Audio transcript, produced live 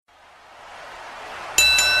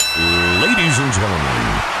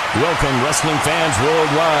Welcome, wrestling fans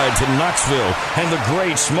worldwide, to Knoxville and the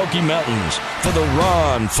Great Smoky Mountains for the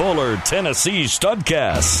Ron Fuller Tennessee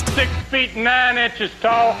Studcast. 6 feet 9 inches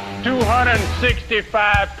tall,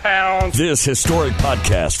 265 pounds. This historic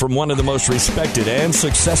podcast from one of the most respected and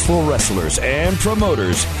successful wrestlers and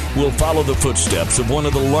promoters will follow the footsteps of one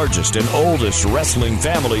of the largest and oldest wrestling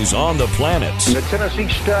families on the planet. The Tennessee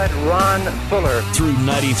Stud, Ron Fuller. Through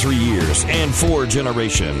 93 years and 4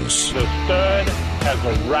 generations. The Stud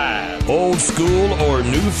has arrived. Old school or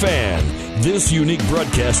new fan, this unique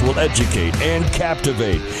broadcast will educate and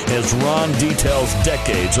captivate as Ron details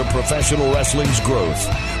decades of professional wrestling's growth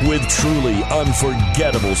with truly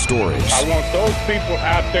unforgettable stories. I want those people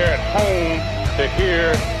out there at home to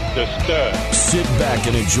hear the Stud. Sit back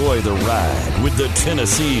and enjoy the ride with the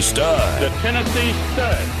Tennessee Stud. The Tennessee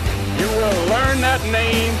Stud. You will learn that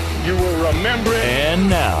name. You will remember it. And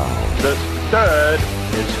now, the Stud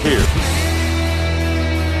is here.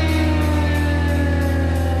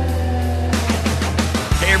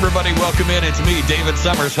 Hey everybody, welcome in. It's me, David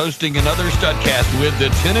Summers, hosting another Studcast with the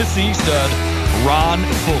Tennessee Stud, Ron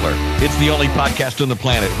Fuller. It's the only podcast on the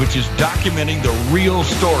planet which is documenting the real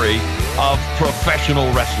story of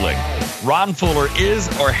professional wrestling. Ron Fuller is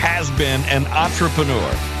or has been an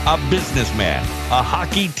entrepreneur, a businessman, a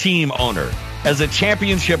hockey team owner. As a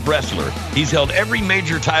championship wrestler, he's held every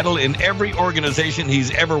major title in every organization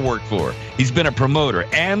he's ever worked for. He's been a promoter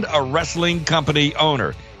and a wrestling company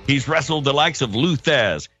owner. He's wrestled the likes of Lou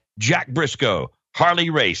Thesz, Jack Briscoe, Harley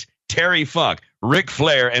Race, Terry Funk, Ric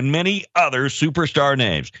Flair, and many other superstar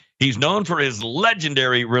names. He's known for his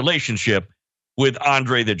legendary relationship with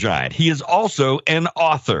Andre the Giant. He is also an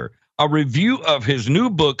author. A review of his new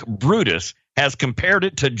book, Brutus, has compared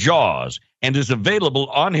it to Jaws and is available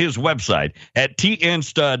on his website at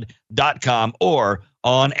tnstud.com or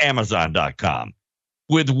on amazon.com.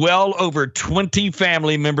 With well over 20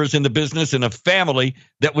 family members in the business and a family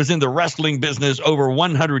that was in the wrestling business over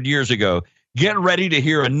 100 years ago, get ready to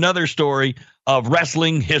hear another story of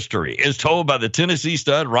wrestling history as told by the Tennessee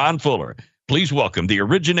Stud, Ron Fuller. Please welcome the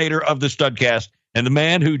originator of the Studcast and the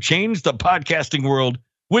man who changed the podcasting world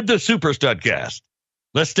with the Super Studcast.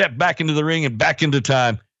 Let's step back into the ring and back into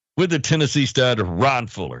time with the Tennessee Stud, Ron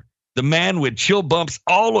Fuller, the man with chill bumps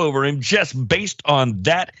all over him just based on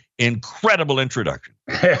that incredible introduction.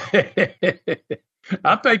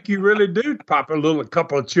 I think you really do pop a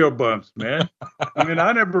couple of chill bumps, man. I mean,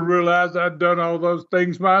 I never realized I'd done all those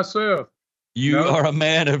things myself. You are a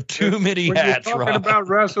man of too many hats, When you're talking Ron. about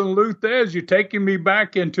wrestling Lou Thesz, you're taking me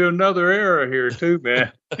back into another era here, too,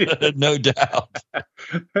 man. No doubt.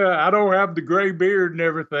 I don't have the gray beard and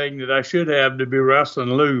everything that I should have to be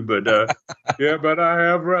wrestling Lou, but yeah, but I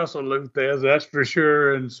have wrestled Lou Thesz, that's for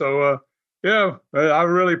sure. And so, yeah, I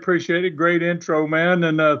really appreciate it. Great intro, man,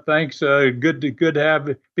 and thanks. Good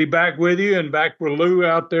to be back with you and back with Lou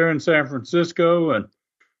out there in San Francisco, and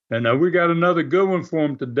we got another good one for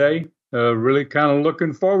him today. Really kind of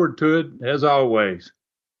looking forward to it, as always.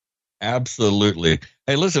 Absolutely.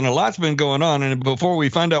 Hey, listen, a lot's been going on, and before we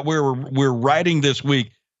find out where we're riding this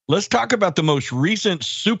week, let's talk about the most recent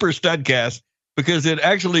Super Studcast, because it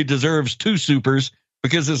actually deserves 2 supers,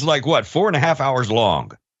 because it's like, 4.5 hours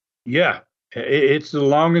long? Yeah, it's the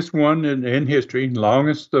longest one in history,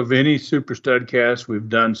 longest of any Super Studcast we've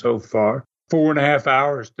done so far. 4.5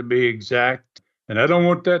 hours to be exact. And I don't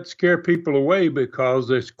want that to scare people away because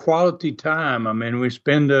it's quality time. I mean, we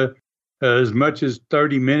spend as much as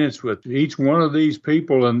 30 minutes with each one of these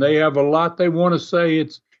people, and they have a lot they want to say.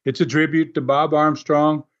 It's a tribute to Bob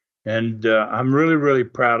Armstrong, and I'm really, really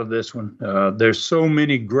proud of this one. There's so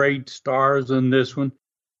many great stars in this one.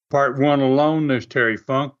 Part 1 alone, there's Terry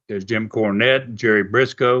Funk, there's Jim Cornette, Jerry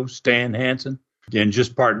Briscoe, Stan Hansen. And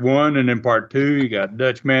just part 1, and then part 2, you got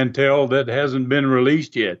Dutch Mantell that hasn't been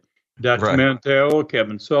released yet. Dutch Mantell,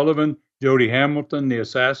 Kevin Sullivan, Jody Hamilton, the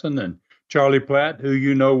assassin, and Charlie Platt, who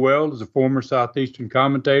you know well as a former Southeastern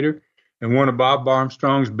commentator and one of Bob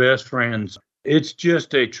Armstrong's best friends. It's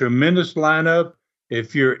just a tremendous lineup.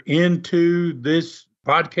 If you're into this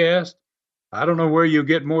podcast, I don't know where you'll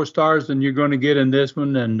get more stars than you're going to get in this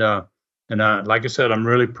one. And like I said, I'm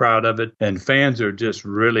really proud of it. And fans are just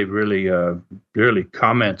really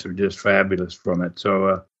comments are just fabulous from it.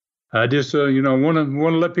 So, I just, want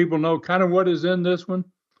to let people know kind of what is in this one.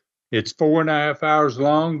 It's 4.5 hours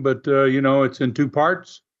long, but, it's in 2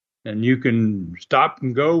 parts, and you can stop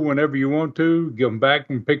and go whenever you want to, give them back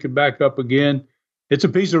and pick it back up again. It's a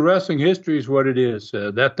piece of wrestling history is what it is.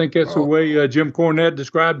 I think that's the way Jim Cornette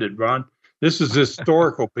described it, Ron. This is a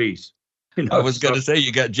historical piece. I was going to say,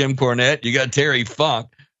 you got Jim Cornette, you got Terry Funk,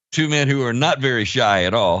 2 men who are not very shy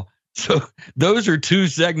at all. So those are two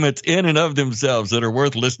segments in and of themselves that are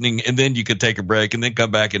worth listening. And then you could take a break and then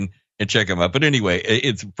come back and check them out. But anyway,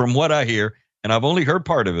 it's from what I hear, and I've only heard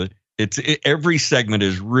part of it. Every segment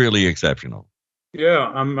is really exceptional.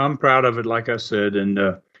 Yeah, I'm proud of it, like I said. And,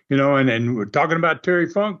 and we're talking about Terry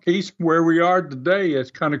Funk. He's where we are today.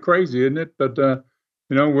 It's kind of crazy, isn't it? But,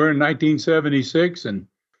 we're in 1976. And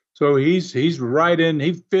so he's right in.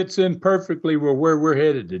 He fits in perfectly with where we're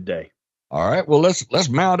headed today. All right. Well, let's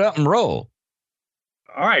mount up and roll.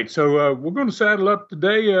 All right. So we're going to saddle up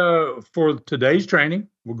today for today's training.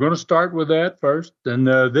 We're going to start with that first. And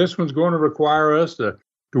this one's going to require us to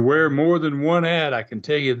wear more than one hat. I can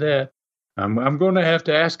tell you that. I'm going to have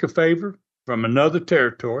to ask a favor from another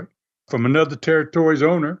territory, from another territory's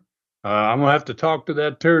owner. I'm going to have to talk to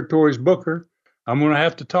that territory's booker. I'm going to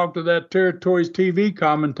have to talk to that territory's TV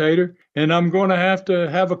commentator, and I'm going to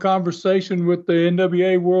have a conversation with the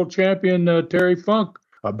NWA World Champion, Terry Funk,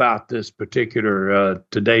 about this particular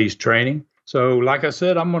today's training. So, like I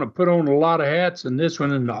said, I'm going to put on a lot of hats in this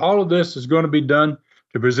one, and all of this is going to be done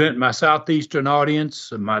to present my Southeastern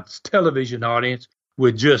audience, my television audience,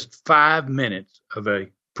 with just 5 minutes of a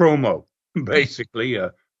promo, basically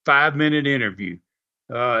a 5-minute interview.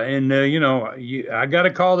 I got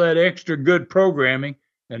to call that extra good programming.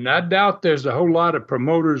 And I doubt there's a whole lot of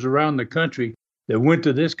promoters around the country that went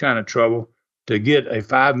to this kind of trouble to get a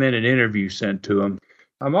 5-minute interview sent to them.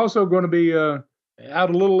 I'm also going to be out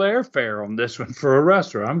a little airfare on this one for a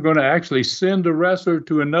wrestler. I'm going to actually send a wrestler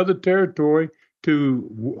to another territory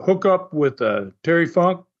to hook up with Terry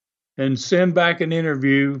Funk and send back an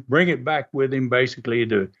interview, bring it back with him basically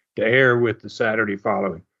to air with the Saturday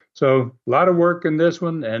following. So a lot of work in this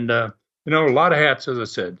one and, a lot of hats, as I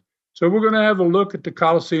said. So we're going to have a look at the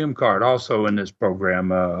Coliseum card also in this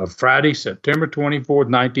program of Friday, September 24th,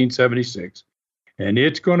 1976. And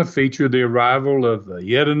it's going to feature the arrival of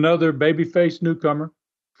yet another babyface newcomer.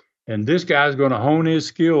 And this guy's going to hone his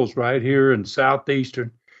skills right here in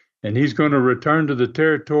Southeastern. And he's going to return to the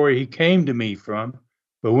territory he came to me from.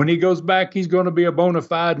 But when he goes back, he's going to be a bona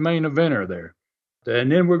fide main eventer there.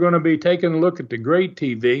 And then we're going to be taking a look at the Great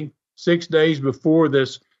TV 6 days before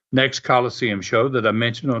this next Coliseum show that I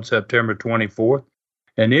mentioned on September 24th.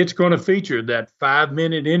 And it's going to feature that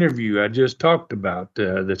 5-minute interview I just talked about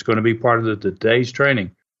that's going to be part of today's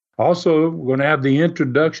training. Also, we're going to have the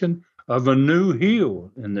introduction of a new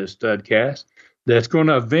heel in this studcast that's going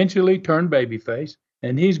to eventually turn babyface,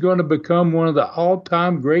 and he's going to become one of the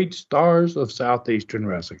all-time great stars of Southeastern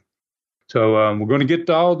wrestling. So we're going to get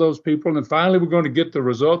to all those people, and finally we're going to get the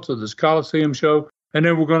results of this Coliseum show, and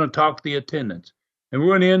then we're going to talk the attendance. And we're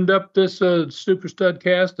going to end up this Super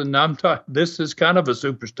Studcast, and this is kind of a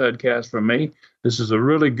Super Studcast for me. This is a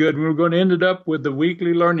really good. We're going to end it up with the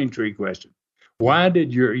weekly learning tree question. Why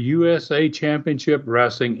did your USA Championship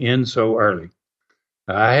Wrestling end so early?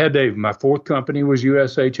 I had my fourth company was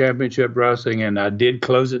USA Championship Wrestling, and I did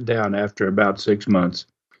close it down after about 6 months.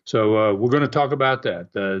 So we're going to talk about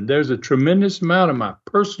that. There's a tremendous amount of my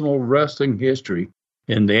personal wrestling history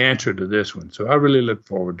in the answer to this one. So I really look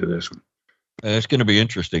forward to this one. It's going to be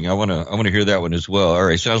interesting. I want to hear that one as well. All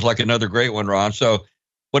right, sounds like another great one, Ron. So,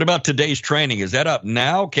 what about today's training? Is that up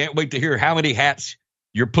now? Can't wait to hear how many hats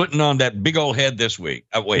you're putting on that big old head this week.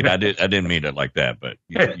 Wait, I didn't mean it like that, but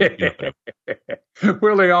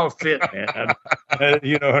well, they all fit, man.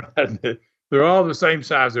 They're all the same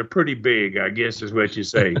size. They're pretty big, I guess, is what you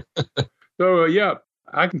say. So,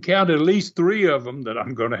 I can count at least 3 of them that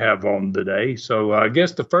I'm going to have on today. So, I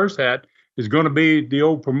guess the first hat is going to be the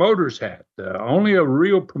old promoter's hat. Only a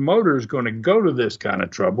real promoter is going to go to this kind of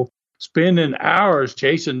trouble, spending hours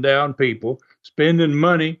chasing down people, spending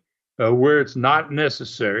money where it's not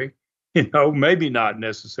necessary, maybe not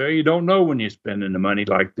necessary. You don't know when you're spending the money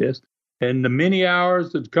like this. And the many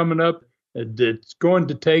hours that's coming up that's going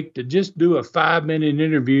to take to just do a 5-minute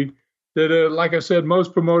interview that, like I said,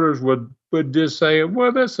 most promoters would just say,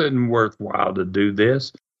 well, this isn't worthwhile to do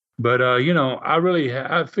this. But,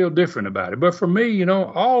 I feel different about it. But for me,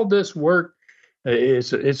 all this work,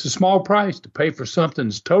 it's a small price to pay for something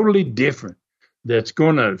that's totally different, that's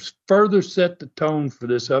going to further set the tone for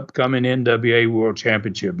this upcoming NWA World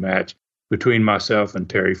Championship match between myself and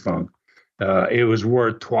Terry Funk. It was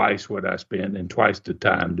worth twice what I spent and twice the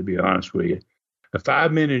time, to be honest with you. A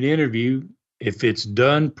 5-minute interview, if it's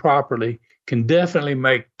done properly, can definitely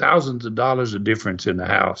make thousands of dollars of difference in the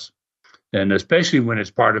house. And especially when it's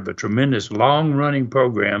part of a tremendous long-running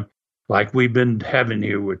program like we've been having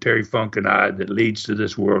here with Terry Funk and I that leads to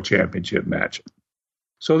this World Championship match.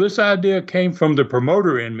 So this idea came from the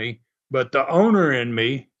promoter in me, but the owner in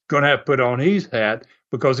me going to have to put on his hat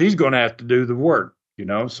because he's going to have to do the work,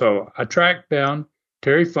 So I tracked down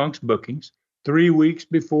Terry Funk's bookings 3 weeks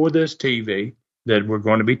before this TV that we're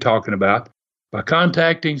going to be talking about by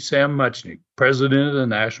contacting Sam Muchnick, president of the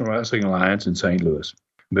National Wrestling Alliance in St. Louis.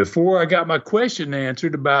 Before I got my question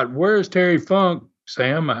answered about where's Terry Funk,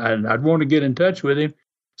 Sam, and I'd want to get in touch with him,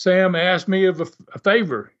 Sam asked me of a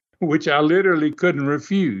favor, which I literally couldn't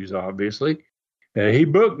refuse, obviously. He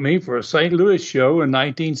booked me for a St. Louis show in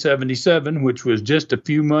 1977, which was just a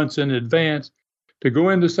few months in advance, to go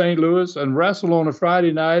into St. Louis and wrestle on a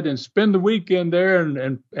Friday night and spend the weekend there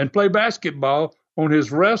and play basketball on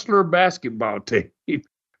his wrestler basketball team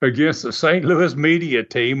against the St. Louis media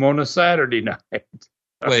team on a Saturday night.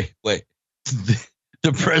 Wait.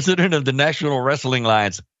 The president of the National Wrestling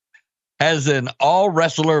Alliance has an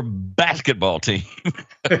all-wrestler basketball team.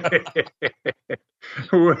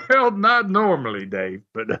 Well, not normally, Dave,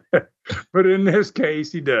 but in this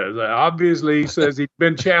case, he does. Obviously, he says he's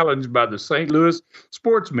been challenged by the St. Louis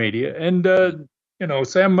sports media. And,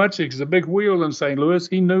 Sam Muchnick is a big wheel in St. Louis.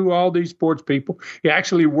 He knew all these sports people. He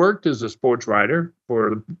actually worked as a sports writer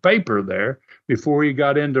for the paper there before he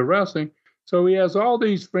got into wrestling. So he has all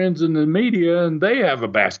these friends in the media, and they have a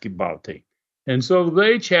basketball team. And so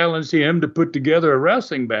they challenged him to put together a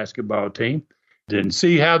wrestling basketball team and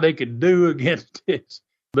see how they could do against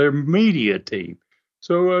their media team.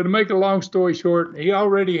 So to make a long story short, he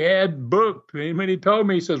already had booked. When he told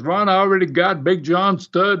me, he says, Ron, I already got Big John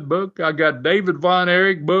Studd booked. I got David Von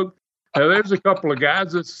Erich booked. There's a couple of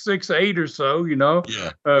guys that's 6'8" or so,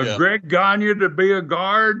 Greg Gagne to be a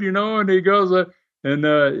guard, and he goes,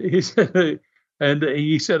 he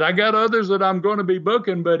said, I got others that I'm going to be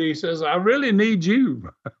booking, but he says, I really need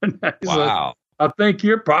you. Wow. I think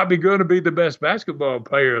you're probably going to be the best basketball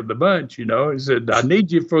player of the bunch, He said, I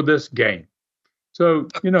need you for this game. So,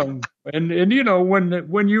 when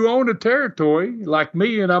you own a territory like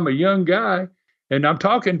me and I'm a young guy and I'm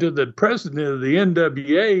talking to the president of the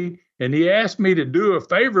NWA and he asked me to do a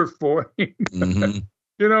favor for him, mm-hmm.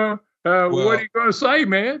 What are you going to say,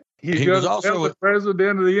 man? He's going to tell the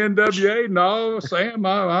president of the NWA, no, Sam,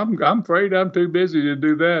 I'm afraid I'm too busy to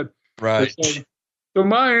do that. Right. So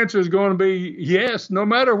my answer is going to be yes, no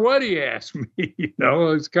matter what he asks me.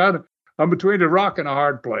 It's kind of, I'm between a rock and a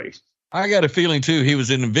hard place. I got a feeling, too, he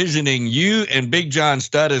was envisioning you and Big John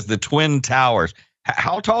Studd as the Twin Towers.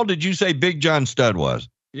 How tall did you say Big John Studd was?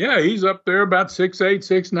 Yeah, he's up there about 6'8",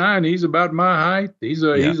 6'9". He's about my height. He's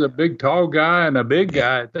a big, tall guy and a big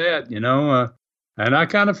guy at that, And I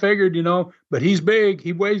kind of figured, but he's big.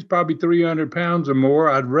 He weighs probably 300 pounds or more.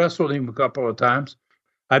 I'd wrestled him a couple of times.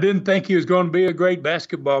 I didn't think he was going to be a great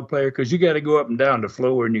basketball player because you got to go up and down the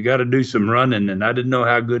floor and you got to do some running. And I didn't know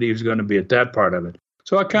how good he was going to be at that part of it.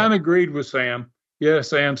 So I kind of agreed with Sam. Yeah,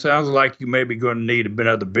 Sam, sounds like you may be going to need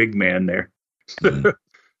another big man there. Mm-hmm.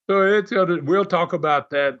 So we'll talk about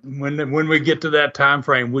that when we get to that time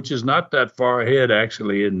frame, which is not that far ahead,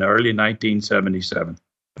 actually, in early 1977.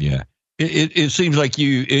 Yeah, it seems like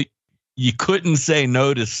you couldn't say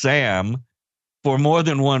no to Sam for more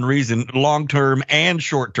than one reason, long term and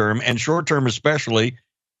short term especially,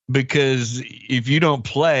 because if you don't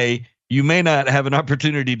play, you may not have an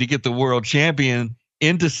opportunity to get the world champion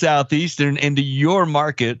into Southeastern, into your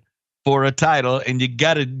market for a title, and you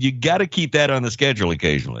gotta keep that on the schedule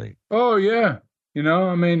occasionally. Oh yeah,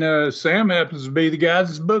 Sam happens to be the guy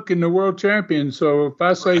that's booking the world champion. So if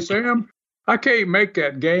I say, Sam, I can't make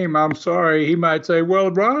that game, I'm sorry, he might say, well,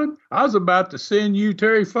 Ron, I was about to send you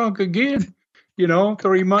Terry Funk again,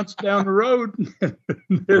 3 months down the road.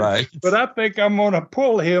 Right. But I think I'm going to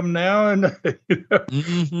pull him now. And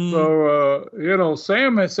mm-hmm. So,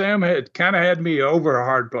 Sam had kind of had me over a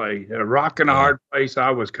hard place, a rock and a hard place. I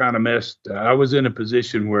was kind of messed. I was in a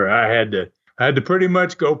position where I had to pretty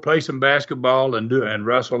much go play some basketball and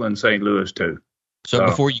wrestle in St. Louis too. So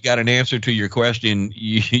before you got an answer to your question,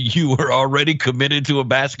 you were already committed to a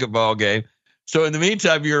basketball game. So in the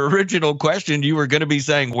meantime, your original question, you were going to be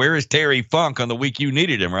saying, where is Terry Funk on the week you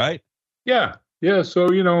needed him, right? Yeah. So,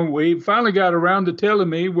 we finally got around to telling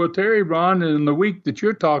me, well, Terry, Ron, in the week that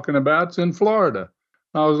you're talking about, it's in Florida.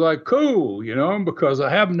 I was like, cool, because I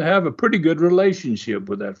happen to have a pretty good relationship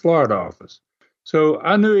with that Florida office. So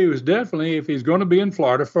I knew he was definitely, if he's going to be in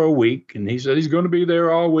Florida for a week, and he said he's going to be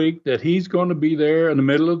there all week, that he's going to be there in the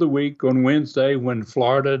middle of the week on Wednesday when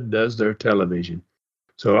Florida does their television.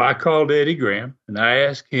 So I called Eddie Graham, and I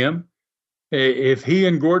asked him if he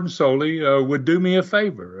and Gordon Soley would do me a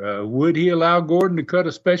favor. Would he allow Gordon to cut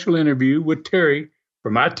a special interview with Terry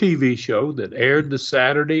for my TV show that aired the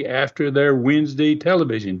Saturday after their Wednesday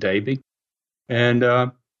television taping,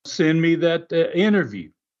 and send me that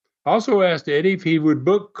interview? Also asked Eddie if he would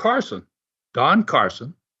book Don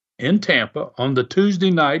Carson, in Tampa on the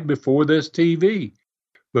Tuesday night before this TV.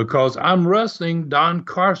 because I'm wrestling Don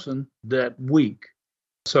Carson that week.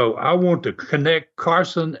 So I want to connect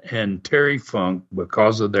Carson and Terry Funk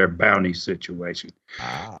because of their bounty situation.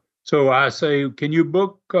 Ah. So I say, can you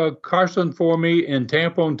book Carson for me in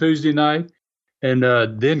Tampa on Tuesday night? And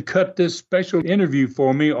then cut this special interview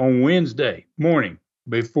for me on Wednesday morning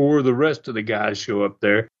before the rest of the guys show up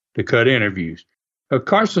there to cut interviews.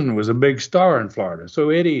 Carson was a big star in Florida, so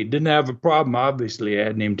Eddie didn't have a problem, obviously,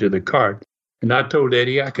 adding him to the card. And I told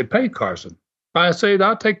Eddie I could pay Carson. I said,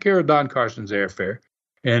 I'll take care of Don Carson's airfare.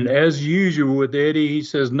 And as usual with Eddie, he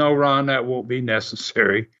says, no, Ron, that won't be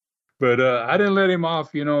necessary. But I didn't let him off.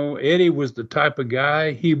 You know, Eddie was the type of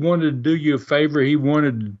guy, he wanted to do you a favor. He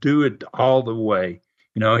wanted to do it all the way.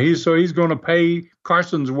 You know, he's going to pay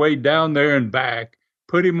Carson's way down there and back,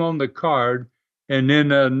 put him on the card, and then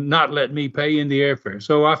not let me pay in the airfare.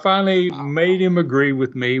 So I finally made him agree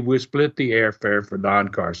with me. We split the airfare for Don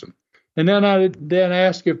Carson. And then I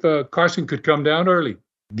asked if Carson could come down early,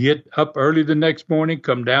 get up early the next morning,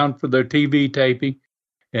 come down for their TV taping.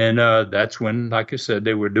 And that's when, like I said,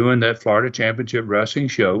 they were doing that Florida Championship Wrestling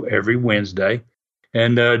show every Wednesday.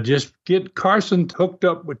 And just get Carson hooked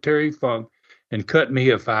up with Terry Funk and cut me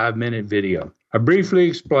a 5-minute video. I briefly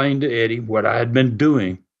explained to Eddie what I had been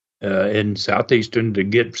doing in Southeastern to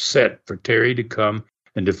get set for Terry to come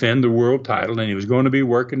and defend the world title. And he was going to be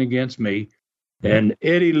working against me. And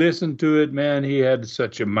Eddie listened to it, man. He had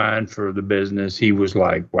such a mind for the business. He was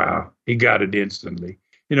like, wow, he got it instantly.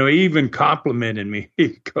 You know, he even complimented me.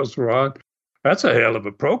 He goes, Ron, that's a hell of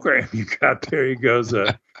a program you got there. He goes,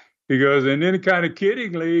 and then kind of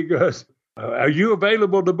kiddingly, he goes, are you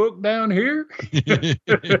available to book down here? Hey,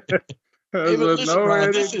 listen,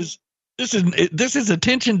 Ron, this is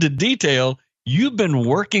attention to detail. You've been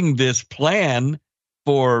working this plan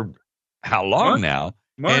for how long now?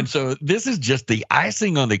 And so this is just the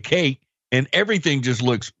icing on the cake, and everything just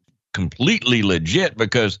looks completely legit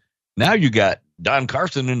because now you got Don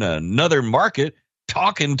Carson in another market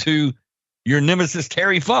talking to your nemesis,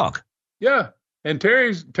 Terry Funk. Yeah. And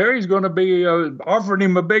Terry's going to be offering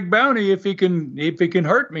him a big bounty if he can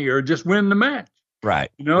hurt me or just win the match.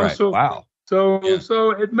 Right. You know, right. so wow.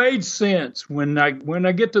 So it made sense when I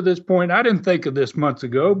get to this point. I didn't think of this months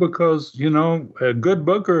ago because, you know, a good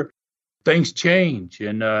booker, things change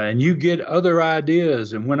and you get other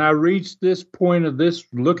ideas. And when I reach this point of this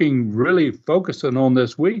looking really focusing on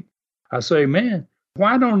this week, I say, man,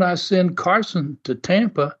 why don't I send Carson to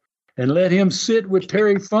Tampa and let him sit with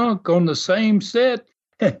Terry Funk on the same set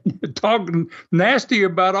and talking nasty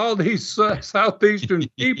about all these Southeastern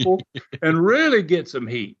people and really get some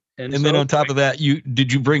heat. And then on top of that,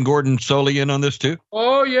 did you bring Gordon Solie in on this too?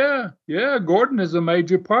 Oh, yeah. Yeah, Gordon is a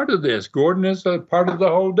major part of this. Gordon is a part of the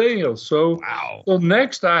whole deal. So, wow. So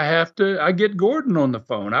next I get Gordon on the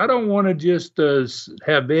phone. I don't want to just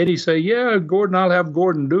have Eddie say, yeah, Gordon, I'll have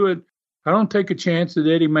Gordon do it. I don't take a chance that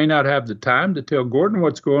Eddie may not have the time to tell Gordon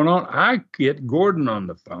what's going on. I get Gordon on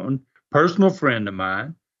the phone, personal friend of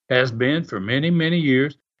mine, has been for many, many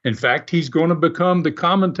years. In fact, he's going to become the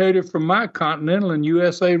commentator for my Continental and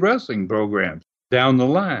USA wrestling programs down the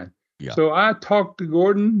line. Yeah. So I talked to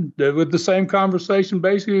Gordon with the same conversation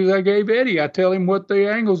basically as I gave Eddie. I tell him what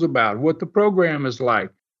the angle's about, what the program is like.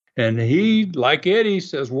 And he, like Eddie,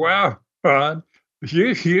 says, wow, Rod,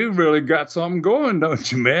 you really got something going,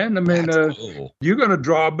 don't you, man? I mean, cool. You're going to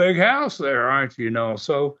draw a big house there, aren't you? You know,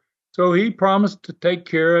 so he promised to take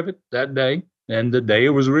care of it that day. And the day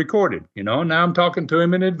it was recorded, you know, now I'm talking to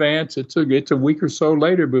him in advance. It's a week or so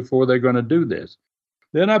later before they're going to do this.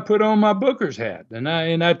 Then I put on my booker's hat and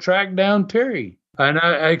I tracked down Terry and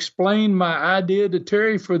I explained my idea to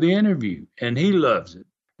Terry for the interview and he loves it.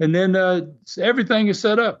 And then everything is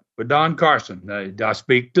set up with Don Carson. I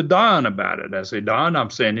speak to Don about it. I say, Don,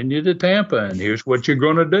 I'm sending you to Tampa and here's what you're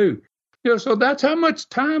going to do. You know, so that's how much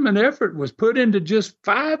time and effort was put into just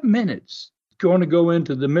 5 minutes. Going to go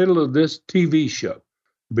into the middle of this TV show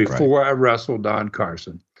before I wrestle Don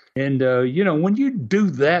Carson. And, you know, when you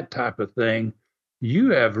do that type of thing,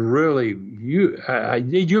 you have really,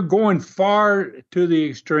 you're going far to the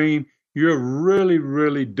extreme. You're really,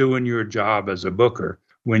 really doing your job as a booker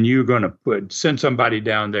when you're going to send somebody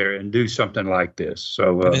down there and do something like this.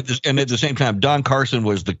 So, and at the same time, Don Carson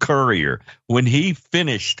was the courier. When he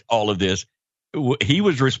finished all of this, he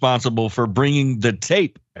was responsible for bringing the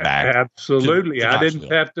tape back. Absolutely. I didn't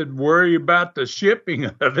have to worry about the shipping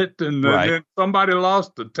of it. And then somebody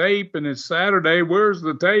lost the tape and it's Saturday. Where's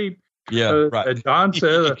the tape? Yeah. Don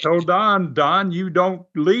said, I told Don, you don't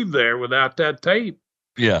leave there without that tape.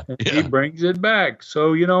 Yeah. And he brings it back.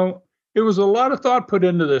 So, you know, it was a lot of thought put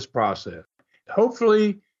into this process.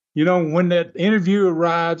 Hopefully you know, when that interview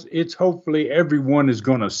arrives, it's hopefully everyone is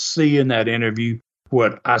going to see in that interview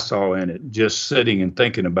what I saw in it, just sitting and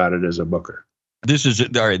thinking about it as a booker. This is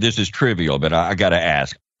all right. This is trivial, but I got to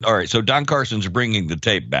ask. All right, so Don Carson's bringing the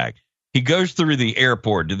tape back. He goes through the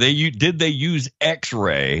airport. Did they use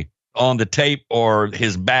X-ray on the tape or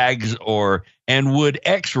his bags, and would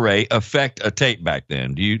X-ray affect a tape back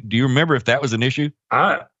then? Do you remember if that was an issue?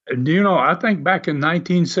 I think back in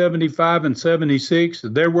 1975 and 76,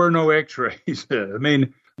 there were no X-rays. I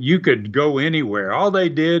mean, you could go anywhere. All they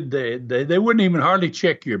did, they wouldn't even hardly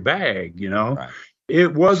check your bag, you know. Right.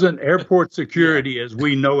 It wasn't airport security as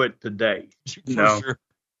we know it today. You know? Sure.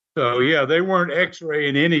 So, yeah, they weren't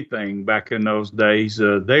X-raying anything back in those days.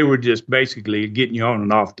 They were just basically getting you on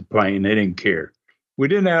and off the plane. They didn't care. We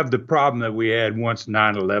didn't have the problem that we had once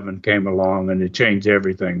 9/11 came along, and it changed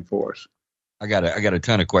everything for us. I got a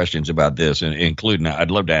ton of questions about this, including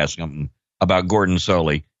I'd love to ask him about Gordon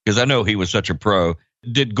Solie, because I know he was such a pro.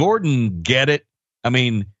 Did Gordon get it? I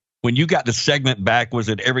mean, when you got the segment back, was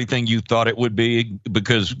it everything you thought it would be?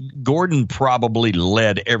 Because Gordon probably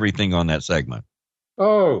led everything on that segment.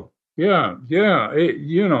 Oh, yeah.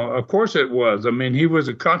 Of course it was. I mean, he was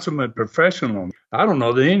a consummate professional. I don't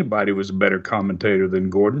know that anybody was a better commentator than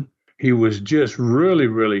Gordon. He was just really,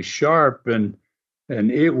 really sharp, and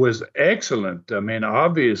it was excellent. I mean,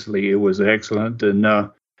 obviously it was excellent, and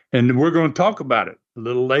we're going to talk about it a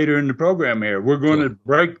little later in the program here. We're going to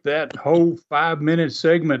break that whole 5-minute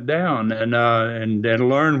segment down and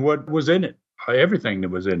learn what was in it, everything that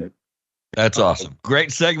was in it. That's awesome.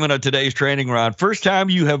 Great segment of today's training, Ron. First time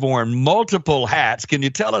you have worn multiple hats. Can you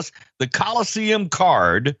tell us the Coliseum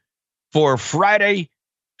card for Friday,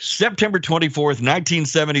 September 24th,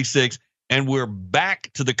 1976, and we're back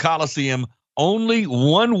to the Coliseum only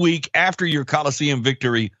 1 week after your Coliseum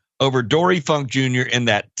victory over Dory Funk Jr. in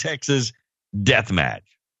that Texas death match.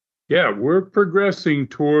 Yeah, we're progressing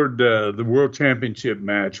toward the World Championship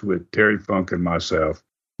match with Terry Funk and myself.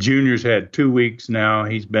 Junior's had 2 weeks now.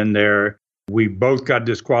 He's been there. We both got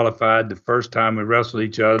disqualified the first time we wrestled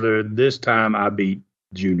each other. This time I beat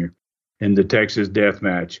Junior in the Texas death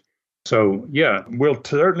match. So, yeah, we'll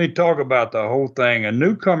certainly talk about the whole thing. A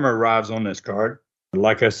newcomer arrives on this card.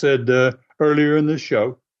 Like I said earlier in the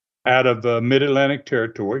show, out of Mid-Atlantic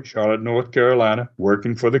Territory, Charlotte, North Carolina,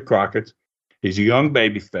 working for the Crockett's. He's a young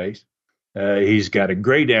babyface. He's got a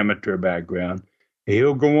great amateur background.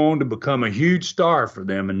 He'll go on to become a huge star for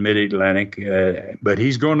them in Mid-Atlantic, but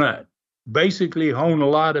he's going to basically hone a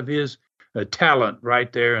lot of his talent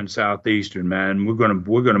right there in Southeastern, man. We're going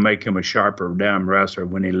to make him a sharper down wrestler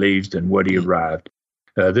when he leaves than what he arrived.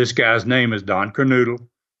 This guy's name is Don Kernoodle,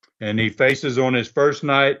 and he faces on his first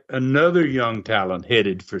night another young talent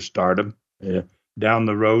headed for stardom down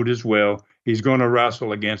the road as well. He's going to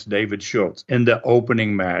wrestle against David Schultz in the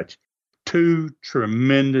opening match. Two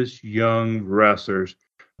tremendous young wrestlers,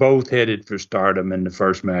 both headed for stardom in the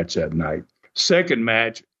first match that night. Second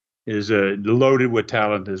match is loaded with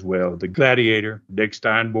talent as well. The Gladiator, Dick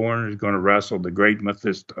Steinborn, is going to wrestle the great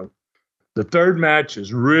Mephisto. The third match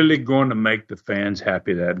is really going to make the fans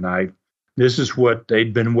happy that night. This is what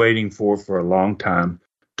they'd been waiting for a long time.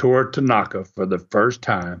 Toru Tanaka, for the first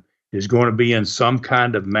time, is going to be in some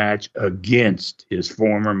kind of match against his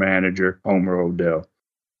former manager, Homer Odell.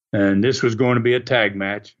 And this was going to be a tag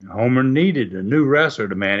match. Homer needed a new wrestler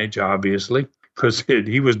to manage, obviously, because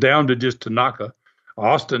he was down to just Tanaka.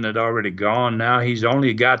 Austin had already gone. Now he's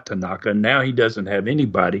only got Tanaka. Now he doesn't have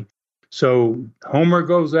anybody. So Homer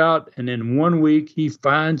goes out, and in 1 week, he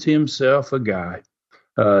finds himself a guy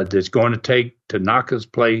that's going to take Tanaka's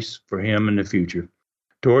place for him in the future.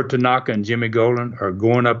 Toru Tanaka and Jimmy Golden are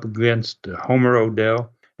going up against Homer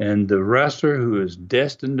Odell, and the wrestler who is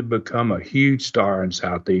destined to become a huge star in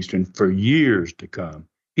Southeastern for years to come.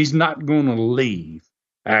 He's not going to leave,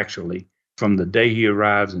 actually, from the day he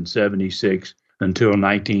arrives in 76 until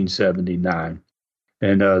 1979.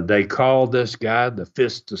 And they call this guy the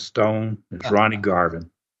Fist of Stone. It's Ronnie Garvin.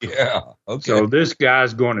 Yeah, okay. So this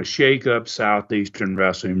guy's going to shake up Southeastern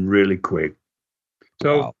wrestling really quick.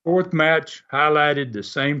 So Wow. Fourth match highlighted the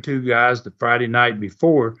same two guys the Friday night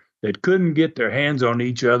before that couldn't get their hands on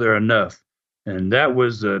each other enough. And that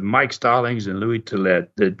was Mike Stallings and Louis Tillett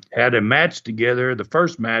that had a match together, the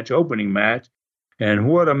first match, opening match. And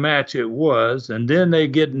what a match it was. And then they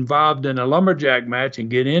get involved in a lumberjack match and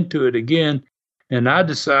get into it again. And I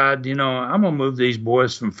decide, I'm going to move these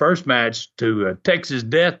boys from first match to a Texas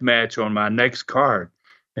death match on my next card.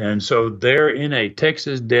 And so they're in a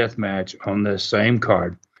Texas death match on this same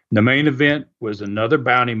card. The main event was another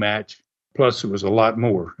bounty match, plus there was a lot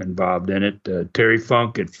more involved in it. Terry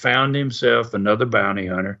Funk had found himself another bounty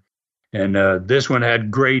hunter, And this one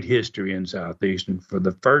had great history in Southeastern. For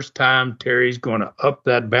the first time, Terry's going to up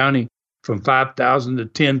that bounty from $5,000 to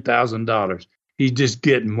 $10,000. He's just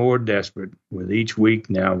getting more desperate with each week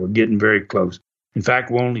now. We're getting very close. In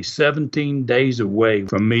fact, we're only 17 days away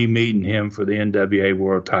from me meeting him for the NWA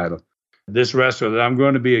World Title. This wrestler that I'm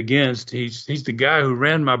going to be against, he's the guy who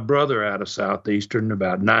ran my brother out of Southeastern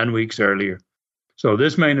about 9 weeks earlier. So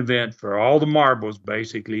this main event for all the marbles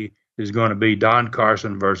basically is going to be Don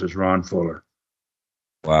Carson versus Ron Fuller.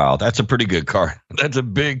 Wow, that's a pretty good card. That's a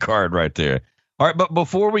big card right there. All right, but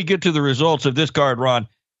before we get to the results of this card, Ron,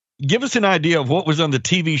 give us an idea of what was on the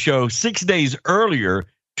TV show 6 days earlier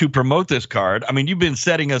to promote this card. I mean, you've been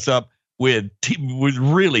setting us up with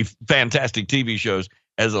really fantastic TV shows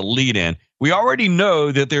as a lead-in. We already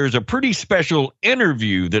know that there's a pretty special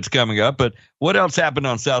interview that's coming up, but what else happened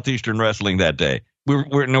on Southeastern Wrestling that day?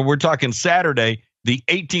 We're talking Saturday, the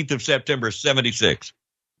 18th of September, 76.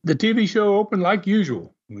 The TV show opened like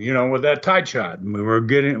usual, with that tight shot.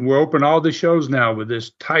 We're open all the shows now with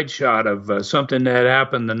this tight shot of something that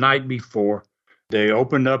happened the night before. They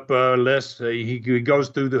opened up Les. He goes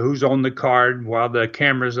through the who's on the card while the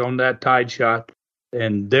camera's on that tight shot.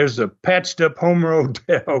 And there's a patched up Homer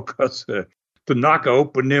Odell because Tanaka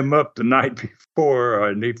opened him up the night before.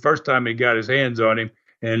 And the first time he got his hands on him.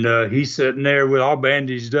 And he's sitting there with all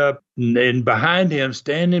bandaged up. And behind him,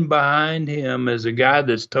 standing behind him, is a guy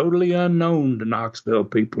that's totally unknown to Knoxville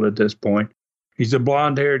people at this point. He's a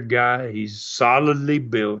blonde-haired guy. He's solidly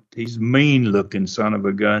built. He's mean-looking son of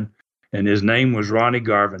a gun. And his name was Ronnie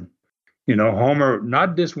Garvin. Homer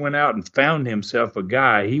not just went out and found himself a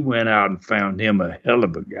guy. He went out and found him a hell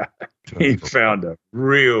of a guy. He found a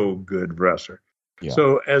real good wrestler. Yeah.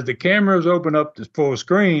 So as the cameras open up to full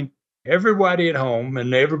screen, everybody at home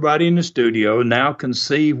and everybody in the studio now can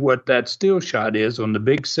see what that still shot is on the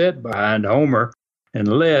big set behind Homer and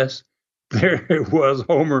Les. There it was,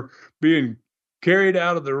 Homer being carried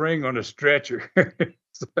out of the ring on a stretcher.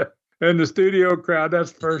 And the studio crowd,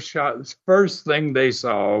 that's first thing they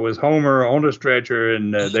saw was Homer on a stretcher,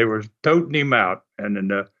 and they were toting him out. And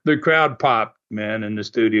then the crowd popped, man, in the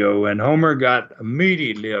studio. And Homer got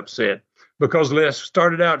immediately upset because Les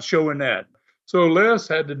started out showing that. So Les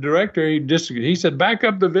had the director, he said, back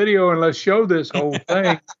up the video and let's show this whole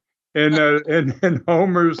thing. And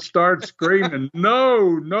Homer starts screaming,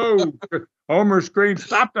 no. Homer screams,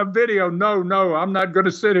 stop the video. No, I'm not going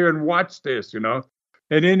to sit here and watch this,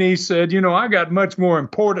 And then he said, I got much more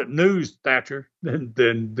important news, Thatcher,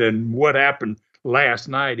 than what happened last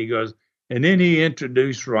night. He goes, and then he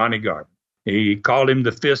introduced Ronnie Garvin. He called him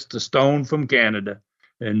the Fist of Stone from Canada,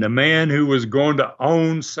 and the man who was going to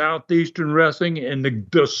own Southeastern Wrestling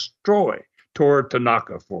and destroy Tora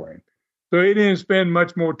Tanaka for him. So he didn't spend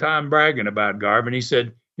much more time bragging about Garvin. He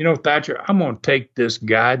said, Thatcher, I'm going to take this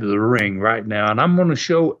guy to the ring right now, and I'm going to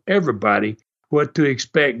show everybody what to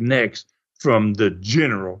expect next from the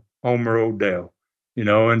general, Homer Odell,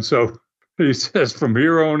 and so he says from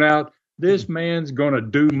here on out, this man's going to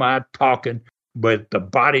do my talking, but the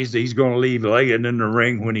bodies he's going to leave laying in the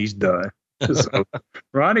ring when he's done. So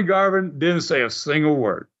Ronnie Garvin didn't say a single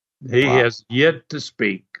word. He has yet to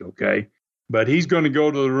speak, okay? But he's going to go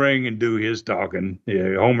to the ring and do his talking.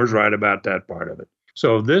 Yeah, Homer's right about that part of it.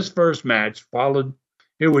 So this first match followed.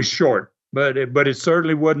 It was short. But it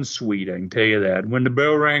certainly wasn't sweet, I can tell you that. When the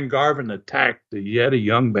bell rang, Garvin attacked. He had a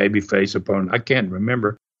young babyface opponent. I can't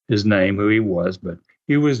remember his name, who he was, but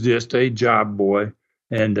he was just a job boy,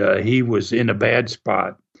 and he was in a bad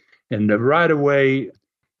spot. And right away,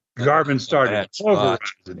 Garvin started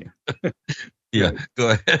pulverizing him. Yeah,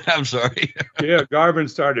 go ahead. I'm sorry. Yeah, Garvin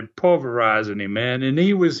started pulverizing him, man, and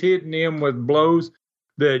he was hitting him with blows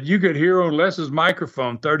that you could hear on Les's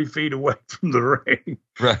microphone 30 feet away from the ring.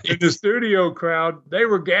 Right. In the studio crowd, they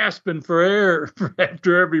were gasping for air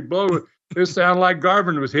after every blow. It sounded like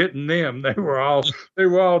Garvin was hitting them. They were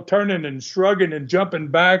all turning and shrugging and jumping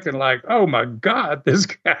back and like, oh my God, this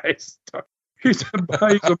guy's he's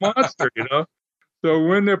a monster, So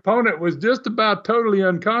when the opponent was just about totally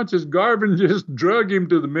unconscious, Garvin just drug him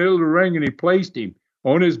to the middle of the ring and he placed him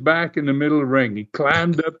on his back in the middle of the ring. He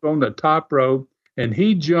climbed up on the top rope. And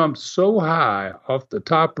he jumped so high off the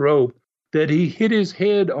top rope that he hit his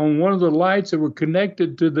head on one of the lights that were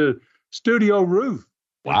connected to the studio roof.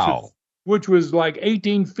 Wow. Which was like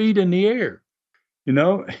 18 feet in the air,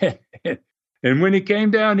 And when he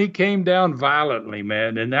came down violently,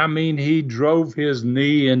 man. And I mean, he drove his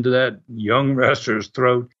knee into that young wrestler's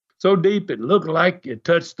throat so deep it looked like it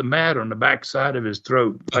touched the mat on the backside of his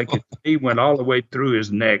throat, like his knee went all the way through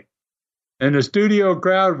his neck. And the studio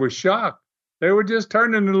crowd was shocked. They were just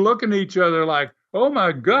turning and looking at each other like, oh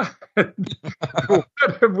my God, what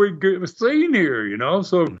have we seen here? You know,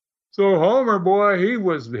 so Homer, boy, he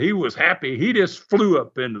was happy. He just flew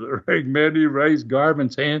up into the ring, man. He raised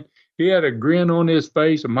Garvin's hand. He had a grin on his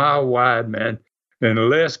face, a mile wide, man. And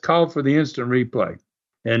Les called for the instant replay.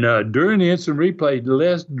 And during the instant replay,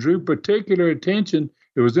 Les drew particular attention.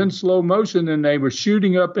 It was in slow motion, and they were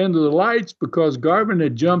shooting up into the lights because Garvin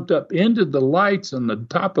had jumped up into the lights on the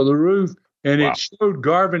top of the roof, and It showed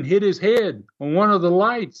Garvin hit his head on one of the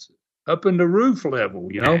lights up in the roof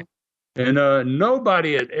level, you know. And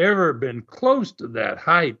nobody had ever been close to that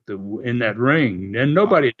height in that ring, and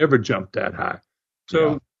nobody had ever jumped that high.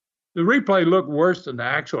 So the replay looked worse than the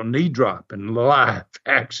actual knee drop in live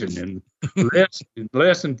action. And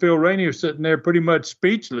Les and Phil Rainey were sitting there pretty much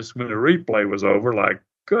speechless when the replay was over, like,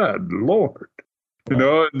 good Lord. You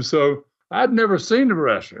know, and so I'd never seen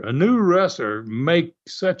a new wrestler make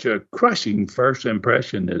such a crushing first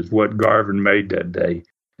impression as what Garvin made that day.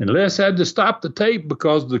 And Les had to stop the tape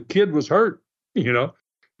because the kid was hurt, you know.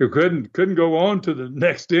 He couldn't go on to the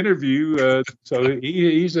next interview. So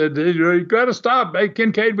he said, you got to stop. Hey,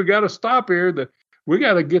 Kincaid, we got to stop here. We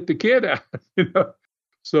got to get the kid out, you know.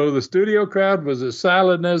 So the studio crowd was as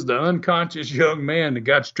silent as the unconscious young man that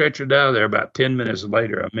got stretchered out of there about 10 minutes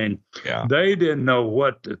later. I mean, They didn't know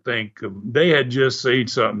what to think of. They had just seen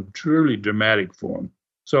something truly dramatic for them.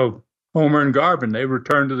 So Homer and Garvin, they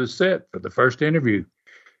returned to the set for the first interview.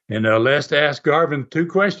 And Les asked Garvin 2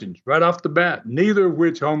 questions right off the bat, neither of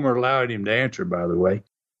which Homer allowed him to answer, by the way.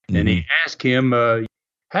 Mm-hmm. And he asked him,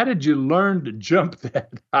 how did you learn to jump that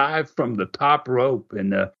high from the top rope?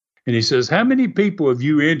 And he says, how many people have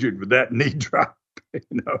you injured with that knee drop?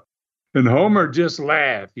 You know? And Homer just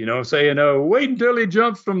laughed, you know, saying, wait until he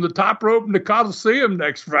jumps from the top rope in the Coliseum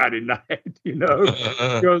next Friday night, you know,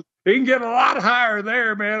 because he can get a lot higher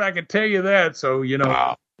there, man. I can tell you that. So, you know.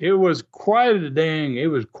 Wow. It was quite a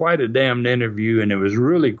damn interview, and it was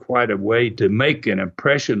really quite a way to make an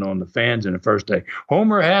impression on the fans in the first day.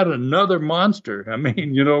 Homer had another monster. I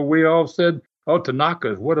mean, you know, we all said,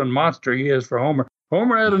 Tanaka, what a monster he is for Homer.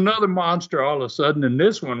 Homer had another monster all of a sudden, and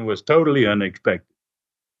this one was totally unexpected.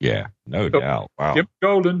 Yeah, no doubt. Wow. Jim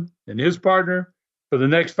Golden and his partner for the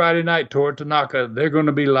next Friday night tour, Tanaka, they're going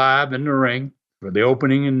to be live in the ring for the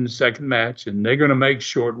opening and the second match, and they're going to make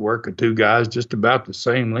short work of 2 guys, just about the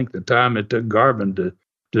same length of time it took Garvin to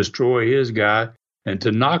destroy his guy. And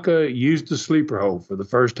Tanaka used the sleeper hold for the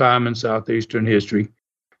first time in Southeastern history.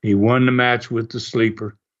 He won the match with the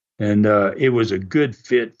sleeper, and it was a good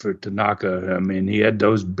fit for Tanaka. I mean, he had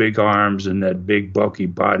those big arms and that big bulky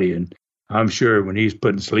body, and I'm sure when he's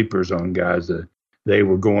putting sleepers on guys, they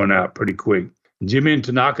were going out pretty quick. Jimmy and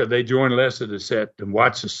Tanaka, they joined Les at the set and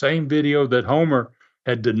watched the same video that Homer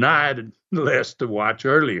had denied Les to watch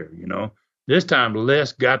earlier, you know. This time,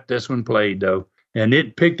 Les got this one played, though, and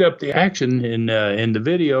it picked up the action in the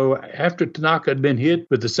video after Tanaka had been hit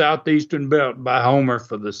with the Southeastern belt by Homer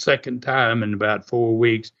for the second time in about 4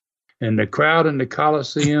 weeks. And the crowd in the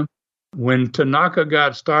Coliseum, when Tanaka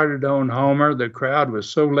got started on Homer, the crowd was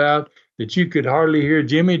so loud that you could hardly hear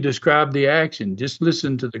Jimmy describe the action. Just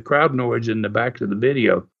listen to the crowd noise in the back of the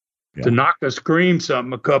video. Yeah. Tanaka screamed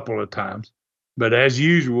something a couple of times, but as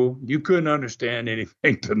usual, you couldn't understand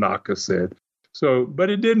anything Tanaka said. So,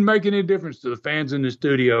 but it didn't make any difference to the fans in the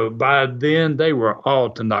studio. By then, they were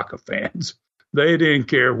all Tanaka fans. They didn't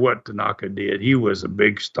care what Tanaka did. He was a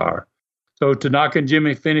big star. So Tanaka and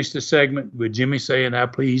Jimmy finished the segment with Jimmy saying how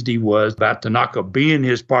pleased he was about Tanaka being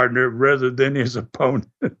his partner rather than his opponent,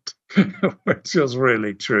 which was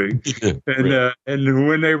really true. And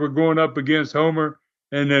when they were going up against Homer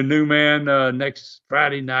and the new man next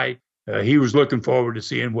Friday night, he was looking forward to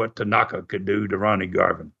seeing what Tanaka could do to Ronnie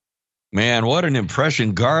Garvin. Man, what an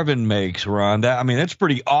impression Garvin makes, Ron. That's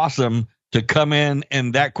pretty awesome to come in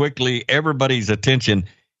and that quickly everybody's attention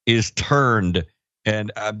is turned.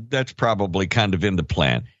 And that's probably kind of in the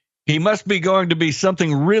plan. He must be going to be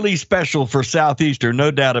something really special for Southeastern,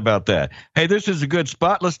 no doubt about that. Hey, this is a good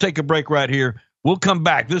spot. Let's take a break right here. We'll come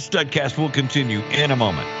back. This Studcast will continue in a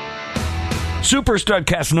moment. Super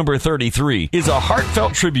Studcast number 33 is a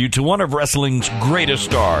heartfelt tribute to one of wrestling's greatest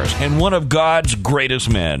stars and one of God's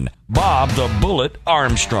greatest men, Bob the Bullet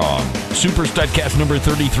Armstrong. Super Studcast number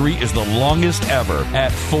 33 is the longest ever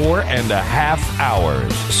at 4.5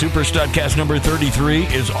 hours. Super Studcast number 33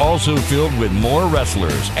 is also filled with more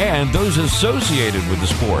wrestlers and those associated with the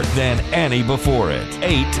sport than any before it.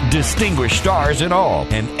 8 distinguished stars in all,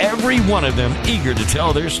 and every one of them eager to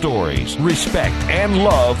tell their stories, respect, and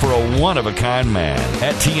love for a one-of-a-kind man.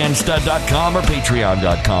 At tnstud.com or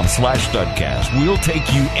patreon.com/studcast, we'll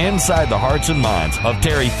take you inside the hearts and minds of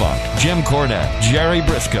Terry Funk, Jim Cornette, Jerry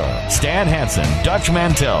Briscoe, Stan Hansen, Dutch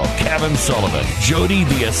Mantell, Kevin Sullivan, Jody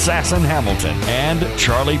the Assassin Hamilton, and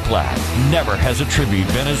Charlie Platt. Never has a tribute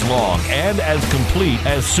been as long and as complete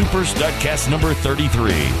as Super Studcast number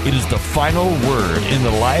 33. It is the final word in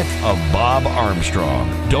the life of Bob Armstrong.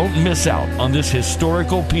 Don't miss out on this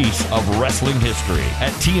historical piece of wrestling history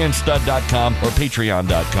at tnstud.com or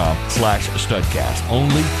patreon.com/studcast.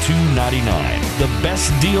 Only $2.99. The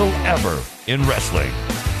best deal ever in wrestling.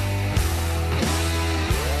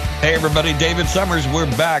 Hey everybody, David Summers, we're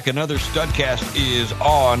back. Another Studcast is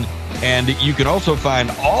on, and you can also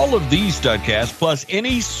find all of these Studcasts plus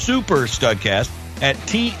any Super Studcast at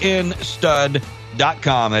tnstud.com.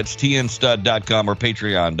 That's tnstud.com or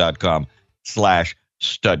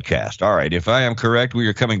patreon.com/Studcast. All right, if I am correct, we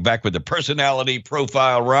are coming back with the personality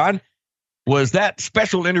profile. Ron, was that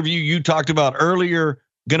special interview you talked about earlier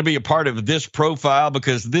going to be a part of this profile?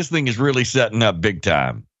 Because this thing is really setting up big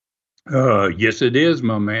time. Yes, it is,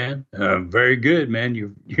 my man. Very good, man.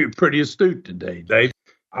 You're pretty astute today, Dave.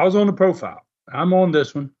 I was on the profile. I'm on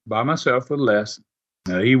this one by myself with Les.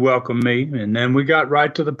 He welcomed me, and then we got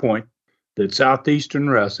right to the point that Southeastern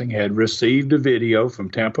Wrestling had received a video from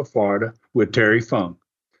Tampa, Florida, with Terry Funk.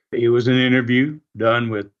 It was an interview done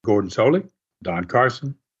with Gordon Solie, Don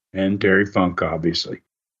Carson, and Terry Funk, obviously.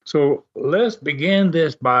 So Les began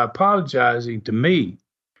this by apologizing to me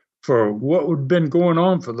for what had been going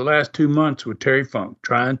on for the last 2 months with Terry Funk,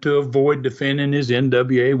 trying to avoid defending his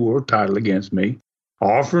NWA World title against me,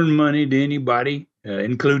 offering money to anybody,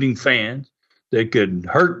 including fans, that could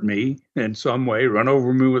hurt me in some way, run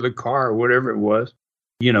over me with a car or whatever it was.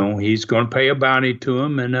 You know, he's going to pay a bounty to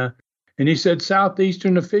him. And he said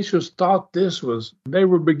Southeastern officials thought they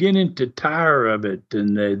were beginning to tire of it,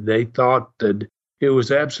 and they thought that it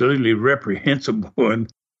was absolutely reprehensible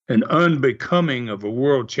and unbecoming of a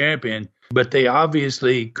world champion, but they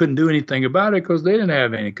obviously couldn't do anything about it because they didn't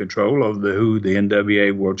have any control over who the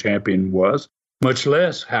NWA world champion was, much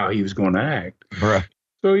less how he was going to act. Bruh.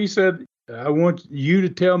 So he said, I want you to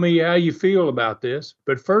tell me how you feel about this.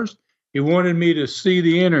 But first, he wanted me to see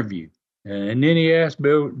the interview. And then he asked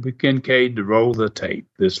Bill Kincaid to roll the tape,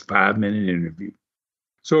 this 5-minute interview.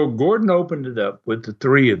 So Gordon opened it up with the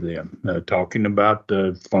three of them, talking about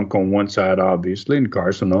Funk on one side, obviously, and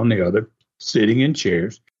Carson on the other, sitting in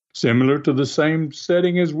chairs, similar to the same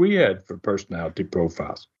setting as we had for personality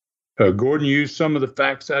profiles. Gordon used some of the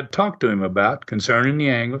facts I'd talked to him about concerning the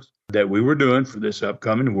angles that we were doing for this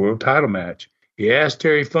upcoming world title match. He asked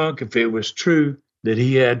Terry Funk if it was true that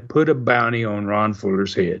he had put a bounty on Ron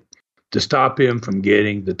Fuller's head to stop him from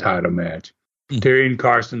getting the title match. Terry and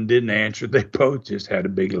Carson didn't answer. They both just had a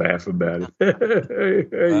big laugh about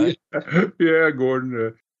it. Yeah,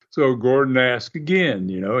 Gordon. So Gordon asked again,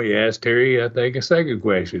 he asked Terry, I think, a second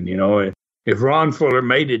question. If Ron Fuller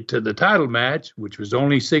made it to the title match, which was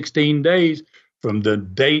only 16 days from the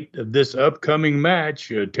date of this upcoming match,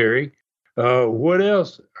 Terry, what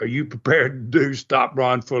else are you prepared to do to stop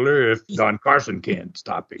Ron Fuller if Don Carson can't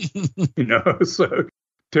stop him? So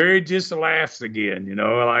Terry just laughs again,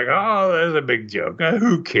 like, oh, that's a big joke.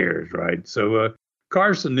 Who cares, right? So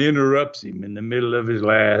Carson interrupts him in the middle of his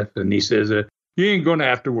laugh, and he says, you ain't going to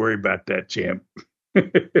have to worry about that, champ.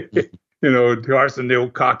 Carson, the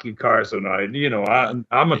old cocky Carson, I'm going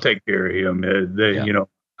to take care of him.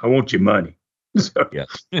 I want your money.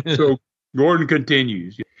 So Gordon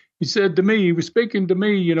continues. He said to me, he was speaking to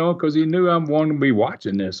me, because he knew I'm wanting to be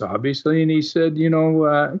watching this, obviously. And he said,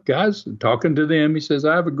 guys, talking to them, he says,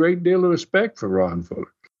 I have a great deal of respect for Ron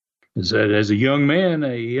Fuller. He said, as a young man,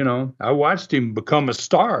 I watched him become a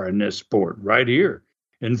star in this sport right here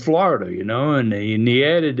in Florida, and he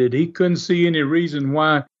added that he couldn't see any reason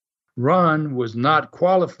why Ron was not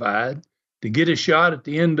qualified to get a shot at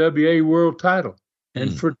the NWA world title.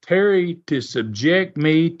 And for Terry to subject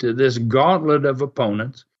me to this gauntlet of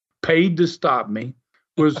opponents paid to stop me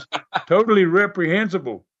was totally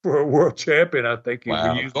reprehensible for a world champion. I think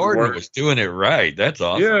Gordon was doing it right. That's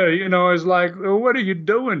awesome. Yeah, it's like, well, what are you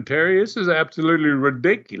doing, Terry? This is absolutely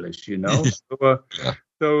ridiculous,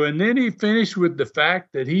 So, and then he finished with the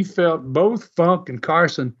fact that he felt both Funk and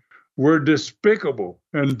Carson were despicable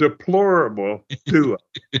and deplorable to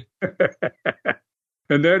him.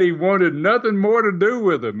 And that he wanted nothing more to do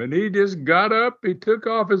with him. And he just got up, he took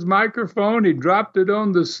off his microphone, he dropped it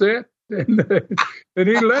on the set, and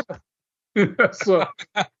he left. And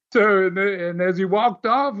as he walked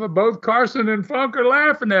off, both Carson and Funk are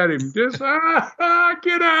laughing at him. Just, get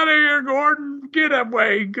out of here, Gordon. Get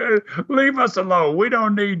away. Leave us alone. We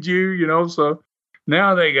don't need you, So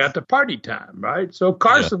now they got the party time, right? So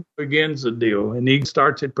Carson begins the deal, and he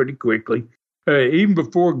starts it pretty quickly. Even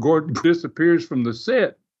before Gordon disappears from the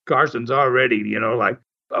set, Carson's already, like,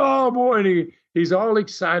 oh boy, and he's all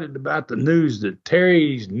excited about the news that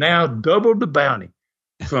Terry's now doubled the bounty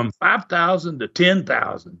from 5,000 to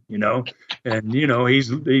 10,000, and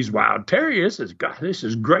he's wild. Terry, this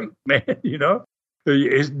is great, man,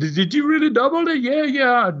 Did you really double it?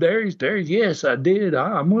 Yeah, Darius, yes, I did.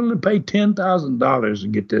 I'm willing to pay $10,000 to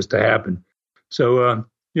get this to happen. So,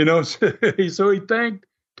 so he thanked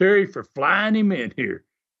Terry for flying him in here.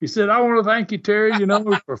 He said, I want to thank you, Terry,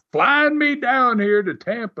 for flying me down here to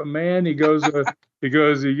Tampa, man. He goes,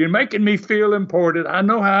 you're making me feel important. I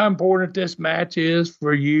know how important this match is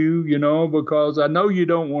for you, because I know you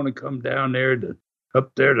don't want to come down there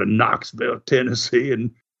up there to Knoxville, Tennessee, and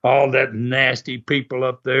all that nasty people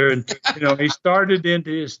up there. And, he started into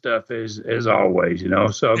his stuff as always,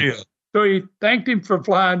 So he thanked him for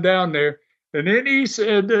flying down there. And then he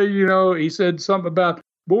said, he said something about,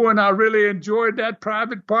 boy, and I really enjoyed that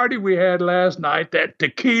private party we had last night, that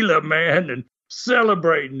tequila, man, and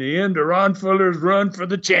celebrating the end of Ron Fuller's run for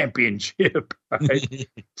the championship. Right?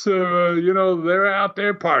 So, they're out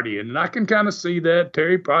there partying. And I can kind of see that.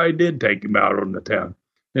 Terry probably did take him out on the town.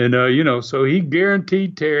 And, so he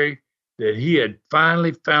guaranteed Terry that he had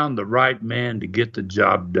finally found the right man to get the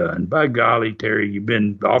job done. By golly, Terry, you've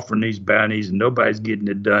been offering these bounties and nobody's getting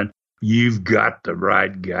it done. You've got the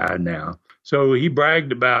right guy now. So he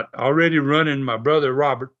bragged about already running my brother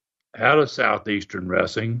Robert out of Southeastern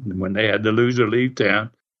Wrestling when they had the loser leave town.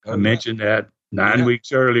 I mentioned that 9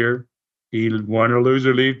 weeks earlier. He won a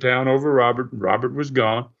loser leave town over Robert. Robert was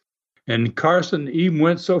gone. And Carson even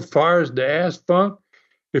went so far as to ask Funk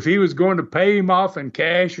if he was going to pay him off in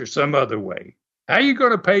cash or some other way. How you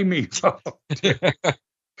going to pay me off?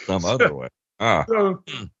 Some other way. So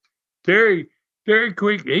Terry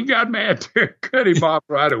quick, he got mad. Terry cut him off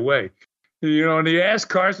right away. And he asked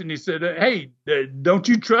Carson, he said, hey, don't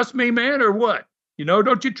you trust me, man, or what?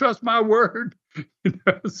 Don't you trust my word?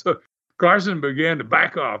 So Carson began to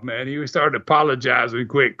back off, man. He started apologizing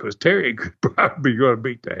quick because Terry could probably going to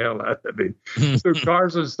beat the hell out of him. So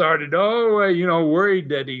Carson started, worried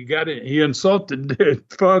that he insulted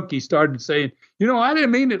Funk. He started saying, I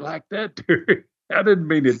didn't mean it like that, Terry. I didn't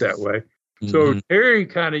mean it that way. So Terry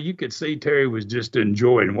you could see Terry was just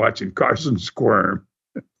enjoying watching Carson squirm.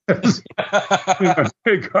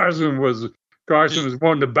 Carson was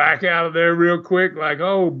wanting to back out of there real quick, like,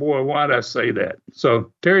 oh boy, why'd I say that?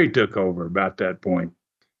 So Terry took over about that point,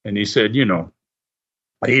 and he said,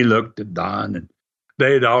 he looked at Don, and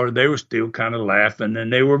they were still kind of laughing,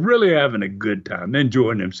 and they were really having a good time,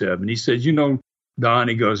 enjoying themselves. And he said, Don,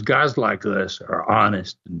 he goes, guys like us are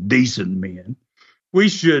honest and decent men. We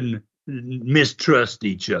shouldn't mistrust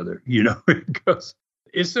each other, because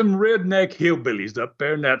it's some redneck hillbillies up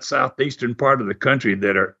there in that southeastern part of the country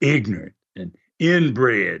that are ignorant and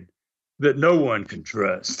inbred that no one can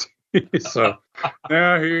trust. So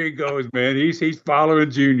now here he goes, man. He's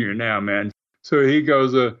following Junior now, man. So he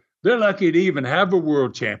goes, they're lucky to even have a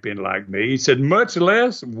world champion like me. He said, much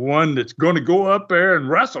less one that's going to go up there and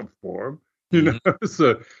wrestle for him,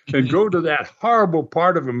 so, and go to that horrible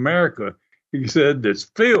part of America, he said, that's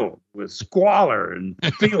filled with squalor and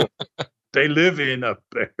filth. They live in up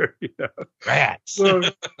there, Rats. So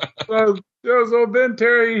then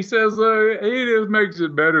Terry, he says, he just makes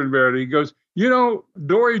it better and better. He goes,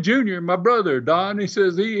 Dory Jr., my brother, Don, he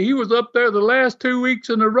says, he was up there the last 2 weeks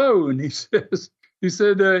in a row. And he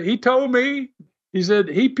said, he told me, he said,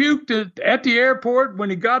 he puked at the airport when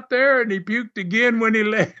he got there and he puked again when he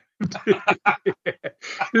left.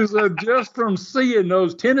 He said, just from seeing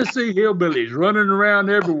those Tennessee hillbillies running around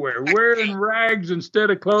everywhere, wearing rags instead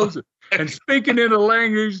of clothes, and speaking in a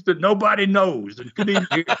language that nobody knows and could even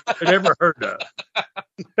had ever heard of.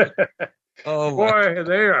 Oh, boy,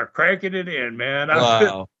 they are cranking it in, man.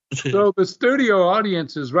 Wow. So the studio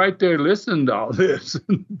audience is right there listening to all this.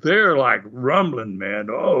 They're like rumbling, man.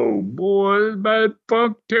 Oh, boy, it's bad.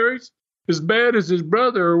 Funk Terry's as bad as his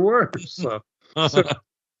brother or worse.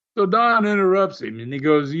 So Don interrupts him, and he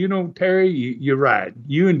goes, Terry, you're right.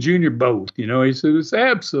 You and Junior both, he said, it's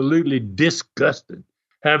absolutely disgusting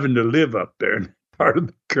having to live up there in that part of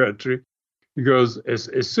the country. He goes,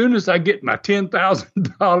 as soon as I get my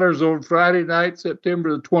 $10,000 on Friday night,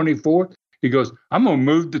 September the 24th, he goes, I'm going to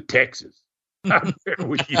move to Texas. I'm there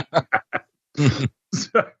with you.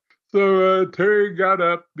 So Terry got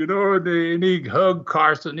up, and he hugged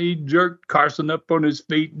Carson. He jerked Carson up on his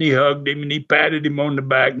feet, and he hugged him, and he patted him on the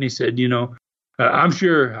back, and he said, I'm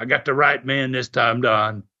sure I got the right man this time,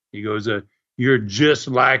 Don. He goes, you're just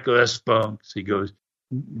like us Funks. He goes,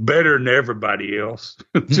 better than everybody else,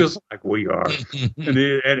 just like we are.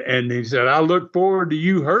 And he said, I look forward to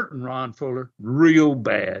you hurting Ron Fuller real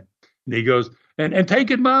bad. And he goes, and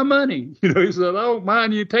taking my money. You know, he said, "I don't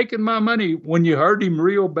mind you taking my money," when you hurt him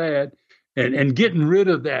real bad, and getting rid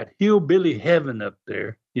of that hillbilly heaven up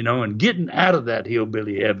there, you know, and getting out of that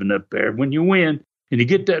hillbilly heaven up there. When you win and you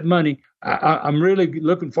get that money, I'm really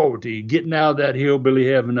looking forward to you getting out of that hillbilly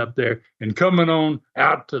heaven up there and coming on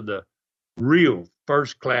out to the real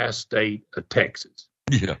first-class state of Texas.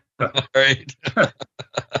 Yeah, right.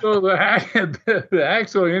 So the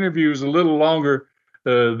actual interview is a little longer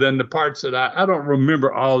than the parts that I don't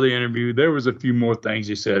remember all the interview. There was a few more things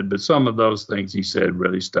he said, but some of those things he said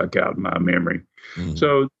really stuck out in my memory. Mm-hmm.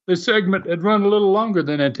 So the segment had run a little longer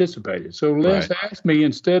than anticipated. So Les asked me,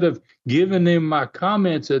 instead of giving him my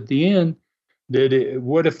comments at the end,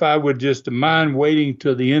 what if I would just mind waiting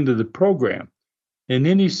till the end of the program? And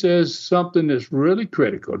then he says something that's really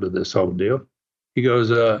critical to this whole deal. He goes,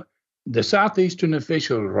 the Southeastern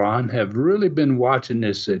officials, Ron, have really been watching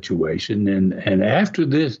this situation. And after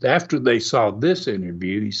they saw this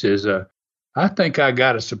interview, he says, I think I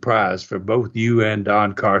got a surprise for both you and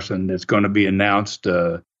Don Carson that's going to be announced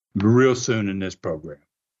real soon in this program.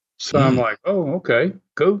 So I'm like, oh, okay,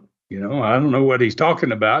 cool. You know, I don't know what he's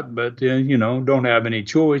talking about, but, you know, don't have any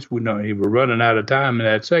choice. We know we're running out of time in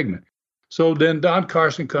that segment. So then Don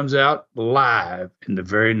Carson comes out live in the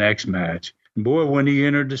very next match. Boy, when he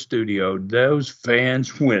entered the studio, those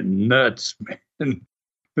fans went nuts, man.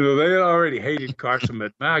 You know, they already hated Carson,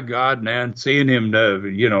 but my God, man, seeing him,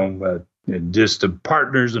 just the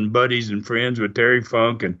partners and buddies and friends with Terry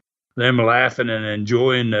Funk and them laughing and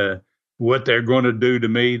enjoying what they're going to do to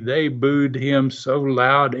me, they booed him so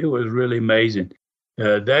loud. It was really amazing.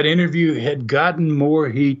 That interview had gotten more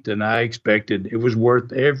heat than I expected. It was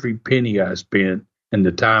worth every penny I spent and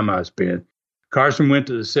the time I spent. Carson went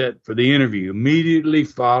to the set for the interview immediately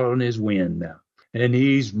following his win now. And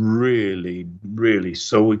he's really, really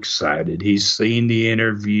so excited. He's seen the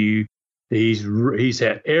interview. He's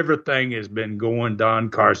had everything has been going Don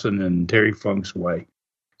Carson and Terry Funk's way.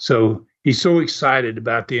 So he's so excited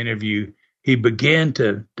about the interview. He began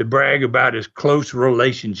to brag about his close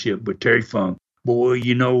relationship with Terry Funk. Boy,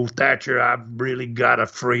 you know, Thatcher, I've really got a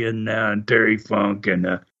friend now in Terry Funk. And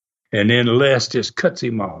then Les just cuts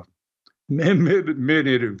him off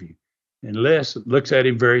mid-interview. And Les looks at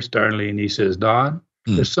him very sternly and he says, Don,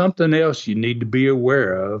 there's something else you need to be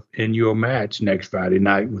aware of in your match next Friday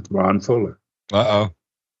night with Ron Fuller. Uh-oh.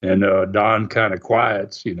 And Don kind of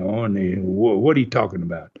quiets, you know, and what are you talking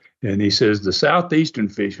about? And he says, the Southeastern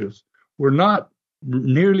officials were not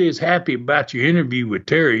nearly as happy about your interview with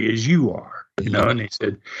Terry as you are, you know. And he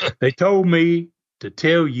said, they told me to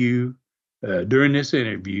tell you during this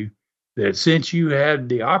interview that since you had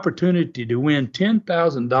the opportunity to win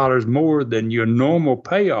 $10,000 more than your normal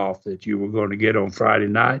payoff that you were going to get on Friday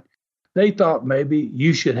night, they thought maybe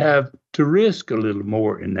you should have to risk a little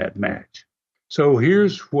more in that match. So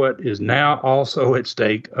here's what is now also at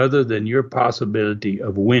stake other than your possibility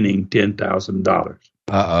of winning $10,000.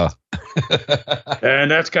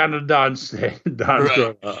 And that's kind of Don's saying. Don's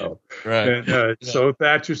going, uh-oh. Right. And, so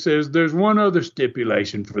Thatcher says there's one other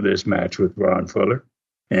stipulation for this match with Ron Fuller.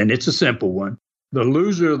 And it's a simple one. The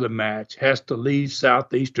loser of the match has to leave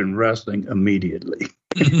Southeastern Wrestling immediately.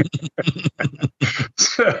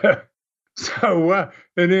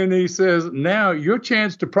 And then he says, now your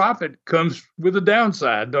chance to profit comes with a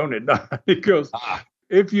downside, don't it? He goes,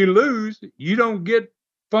 if you lose, you don't get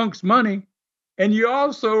Funk's money, and you're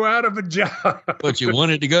also out of a job. But you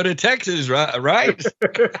wanted to go to Texas, right?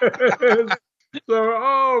 So,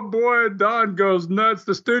 oh boy, Don goes nuts.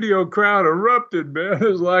 The studio crowd erupted, man.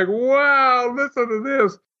 It's like, wow, listen to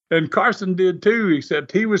this. And Carson did too,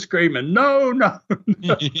 except he was screaming, no, no,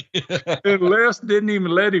 no. And Les didn't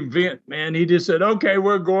even let him vent, man. He just said, okay,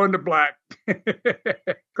 we're going to black.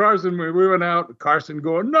 Carson, we went out, Carson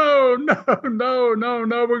going, no, don't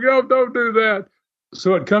do that.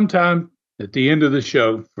 So it come time at the end of the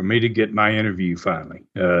show for me to get my interview finally.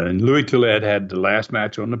 And Louis Toulette had the last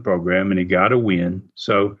match on the program, and he got a win.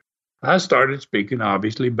 So I started speaking,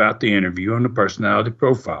 obviously, about the interview on the personality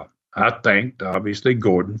profile. I thanked, obviously,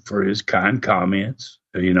 Gordon for his kind comments.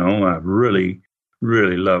 You know, I really,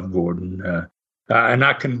 really love Gordon. And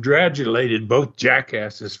I congratulated both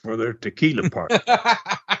jackasses for their tequila party.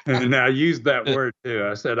 And I used that word, too.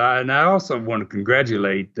 I said, and I also want to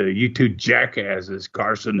congratulate you two jackasses,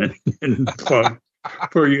 Carson and Funk,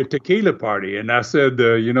 for your tequila party. And I said,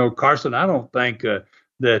 Carson, I don't think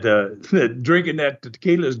that drinking that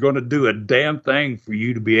tequila is going to do a damn thing for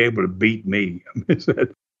you to be able to beat me.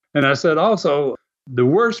 And I said, also, the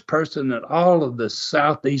worst person in all of the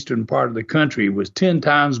southeastern part of the country was 10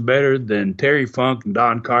 times better than Terry Funk and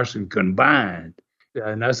Don Carson combined.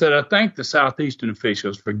 And I said, I thank the Southeastern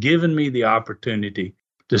officials for giving me the opportunity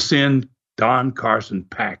to send Don Carson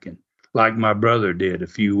packing like my brother did a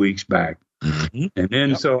few weeks back. Mm-hmm. And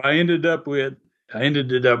then so I ended it up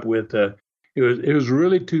with it was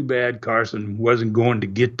really too bad Carson wasn't going to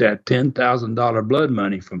get that $10,000 blood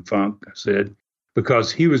money from Funk, I said,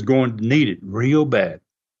 because he was going to need it real bad.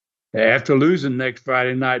 After losing next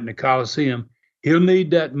Friday night in the Coliseum, he'll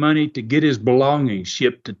need that money to get his belongings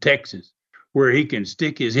shipped to Texas, where he can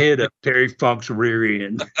stick his head up Terry Funk's rear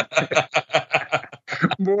end.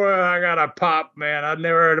 Boy, I got a pop, man. I've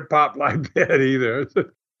never heard a pop like that either.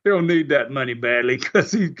 He'll need that money badly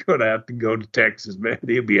because he's going to have to go to Texas, man.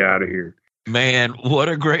 He'll be out of here. Man, what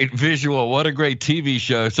a great visual. What a great TV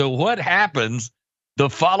show. So what happens the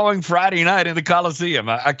following Friday night in the Coliseum?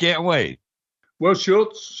 I can't wait. Well,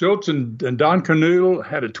 Schultz and Don Kernodle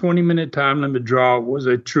had a 20-minute time limit draw. It was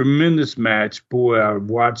a tremendous match. Boy, I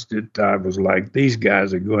watched it. I was like, these guys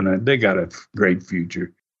they got a great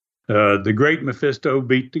future. The Great Mephisto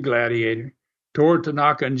beat the Gladiator. Toru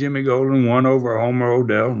Tanaka and Jimmy Golden won over Homer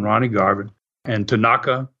Odell and Ronnie Garvin. And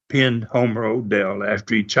Tanaka pinned Homer Odell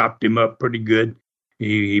after he chopped him up pretty good.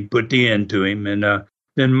 He put the end to him. And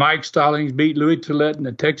then Mike Stallings beat Louis Tillett in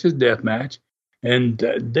the Texas Death Match. And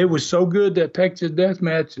they were so good, that Texas Death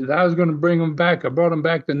Match, that I was going to bring them back. I brought them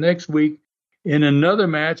back the next week in another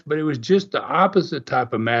match, but it was just the opposite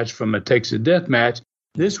type of match from a Texas Death Match.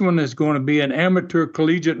 This one is going to be an amateur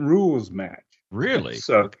collegiate rules match. Really?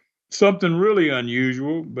 So something really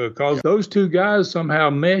unusual, because those two guys somehow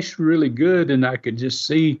meshed really good, and I could just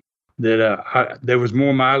see that there was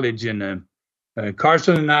more mileage in them.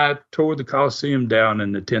 Carson and I tore the Coliseum down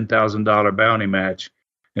in the $10,000 bounty match,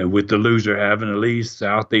 with the loser having at least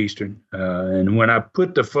Southeastern. And when I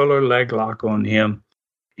put the Fuller leg lock on him,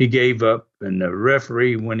 he gave up, and the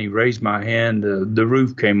referee, when he raised my hand, the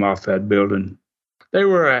roof came off that building. They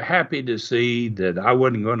were happy to see that I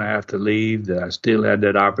wasn't going to have to leave, that I still had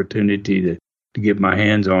that opportunity to get my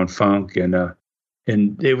hands on Funk. And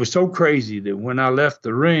it was so crazy that when I left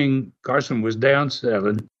the ring, Carson was down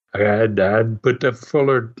 7. I had put the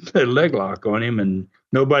Fuller leg lock on him, and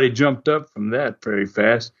nobody jumped up from that very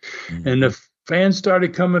fast. Mm-hmm. And the fans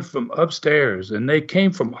started coming from upstairs, and they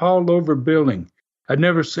came from all over the building. I'd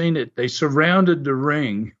never seen it. They surrounded the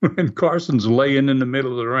ring, and Carson's laying in the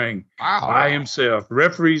middle of the ring by himself.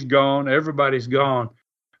 Referee's gone. Everybody's gone.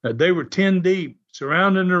 They were 10 deep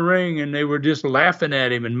surrounding the ring, and they were just laughing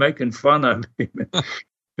at him and making fun of him.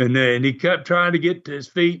 And he kept trying to get to his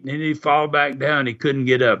feet, and then he'd fall back down. He couldn't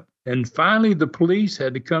get up. And finally, the police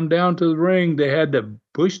had to come down to the ring. They had to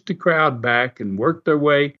push the crowd back and work their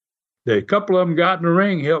way. A couple of them got in the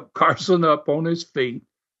ring, helped Carson up on his feet,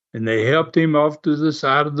 and they helped him off to the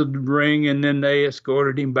side of the ring, and then they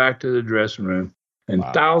escorted him back to the dressing room. And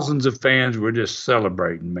thousands of fans were just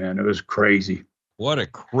celebrating, man. It was crazy. What a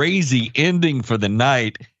crazy ending for the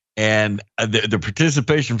night. And the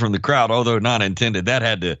participation from the crowd, although not intended, that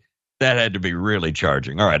had to be really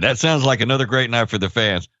charging. All right, that sounds like another great night for the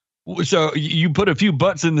fans. So you put a few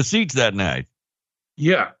butts in the seats that night.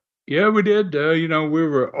 Yeah, we did. We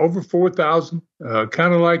were over 4,000,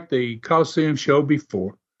 kind of like the Coliseum show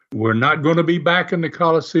before. We're not going to be back in the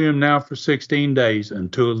Coliseum now for 16 days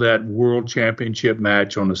until that World Championship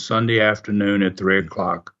match on a Sunday afternoon at 3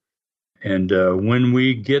 o'clock. And when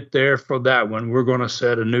we get there for that one, we're going to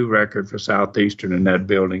set a new record for Southeastern in that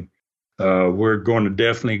building. We're going to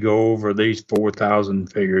definitely go over these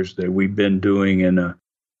 4,000 figures that we've been doing, and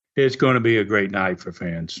it's going to be a great night for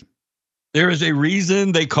fans. There is a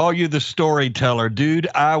reason they call you the storyteller. Dude,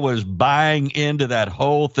 I was buying into that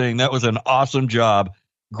whole thing. That was an awesome job.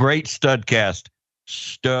 Great Studcast.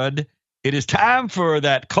 Stud. It is time for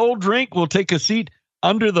that cold drink. We'll take a seat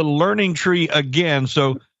under the learning tree again.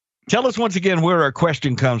 So tell us once again where our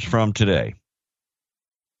question comes from today.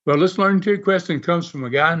 Well, this learning tree question comes from a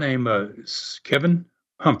guy named Kevin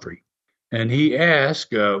Humphrey. And he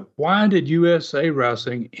asked, why did USA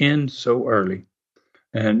Wrestling end so early?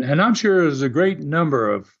 And I'm sure there's a great number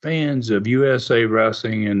of fans of USA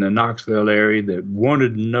Wrestling in the Knoxville area that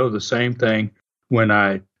wanted to know the same thing when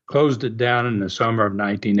I closed it down in the summer of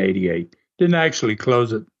 1988. Didn't actually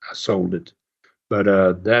close it. I sold it.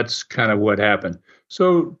 But that's kind of what happened.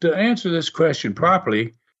 So to answer this question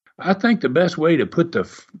properly, I think the best way to put the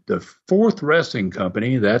fourth wrestling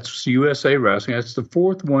company, that's USA Wrestling, that's the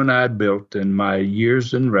fourth one I'd built in my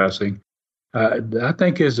years in wrestling, I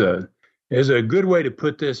think is a good way to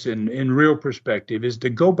put this in real perspective, is to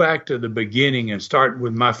go back to the beginning and start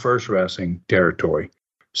with my first wrestling territory,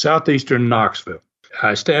 Southeastern Knoxville.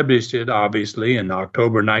 I established it, obviously, in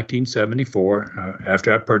October 1974,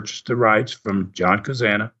 after I purchased the rights from John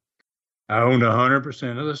Kazana. I owned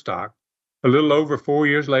 100% of the stock. A little over 4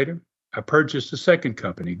 years later, I purchased a second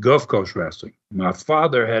company, Gulf Coast Wrestling. My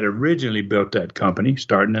father had originally built that company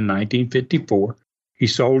starting in 1954. He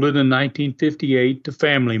sold it in 1958 to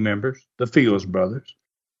family members, the Fields brothers.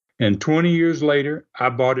 And 20 years later, I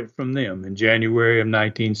bought it from them in January of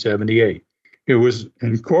 1978. It was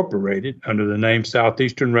incorporated under the name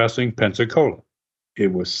Southeastern Wrestling Pensacola.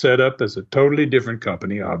 It was set up as a totally different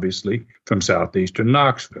company, obviously, from Southeastern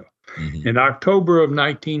Knoxville. Mm-hmm. In October of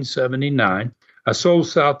 1979, I sold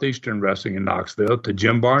Southeastern Wrestling in Knoxville to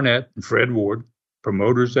Jim Barnett and Fred Ward,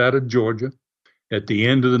 promoters out of Georgia, at the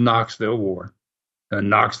end of the Knoxville War.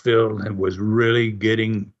 Knoxville was really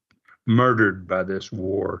getting murdered by this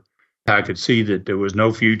war. I could see that there was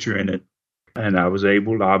no future in it, and I was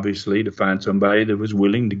able, obviously, to find somebody that was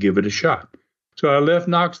willing to give it a shot. So I left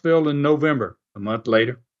Knoxville in November, a month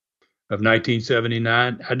later, of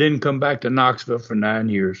 1979. I didn't come back to Knoxville for 9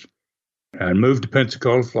 years. I moved to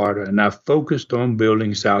Pensacola, Florida, and I focused on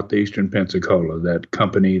building Southeastern Pensacola, that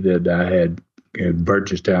company that I had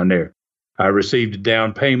purchased down there. I received a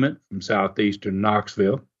down payment from Southeastern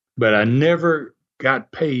Knoxville, but I never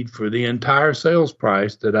got paid for the entire sales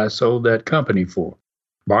price that I sold that company for.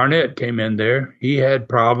 Barnett came in there. He had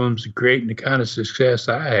problems creating the kind of success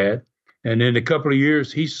I had. And in a couple of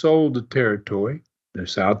years, he sold the territory, the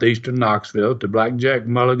Southeastern Knoxville, to Blackjack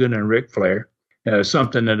Mulligan and Ric Flair.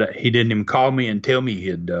 Something that he didn't even call me and tell me he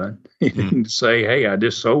had done. He didn't say, hey, I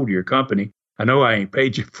just sold your company. I know I ain't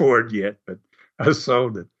paid you for it yet, but I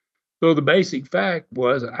sold it. So the basic fact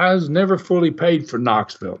was I was never fully paid for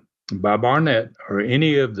Knoxville by Barnett or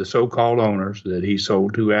any of the so-called owners that he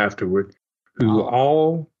sold to afterward, who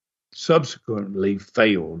all subsequently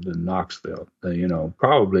failed in Knoxville.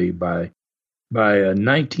 Probably by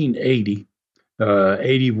 1980,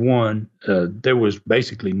 81, there was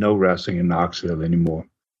basically no wrestling in Knoxville anymore.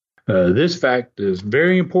 This fact is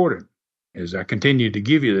very important as I continue to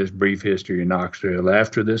give you this brief history of Knoxville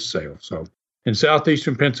after this sale. So in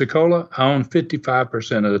Southeastern Pensacola, I own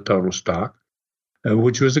 55% of the total stock,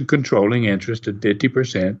 which was a controlling interest at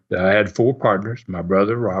 50%. I had 4 partners, my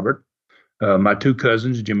brother Robert, my 2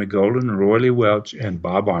 cousins, Jimmy Golden, Roy Lee Welch, and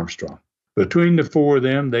Bob Armstrong. Between the 4 of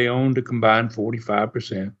them, they owned a combined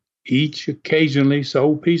 45%. Each occasionally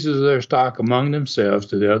sold pieces of their stock among themselves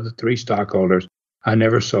to the other 3 stockholders. I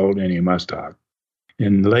never sold any of my stock.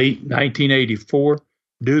 In late 1984,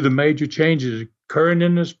 due to the major changes occurring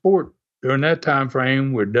in the sport during that time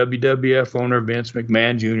frame, where WWF owner Vince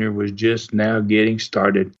McMahon Jr. was just now getting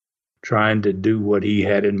started trying to do what he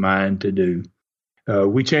had in mind to do,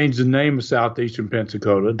 we changed the name of Southeastern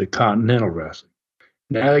Pensacola to Continental Wrestling.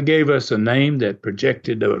 Now, they gave us a name that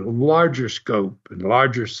projected a larger scope and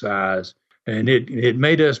larger size, and it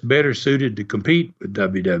made us better suited to compete with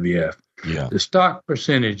WWF. Yeah. The stock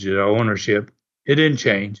percentage of ownership, it didn't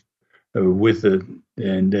change neither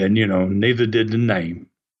did the name.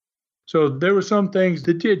 So there were some things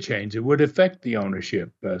that did change that would affect the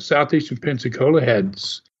ownership. Southeastern Pensacola had,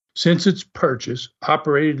 since its purchase,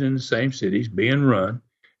 operated in the same cities, being run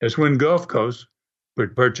as when Gulf Coast were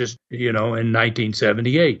purchased, in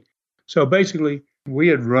 1978. So basically, we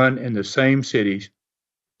had run in the same cities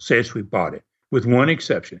since we bought it, with one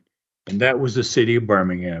exception, and that was the city of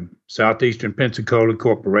Birmingham. Southeastern Pensacola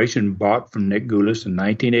Corporation bought from Nick Gulas in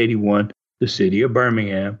 1981 the city of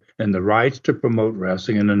Birmingham and the rights to promote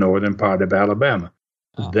wrestling in the northern part of Alabama.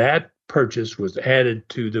 Oh. That purchase was added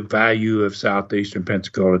to the value of Southeastern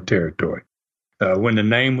Pensacola territory. When the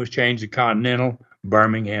name was changed to Continental,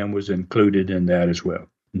 Birmingham was included in that as well.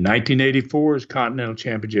 In 1984's Continental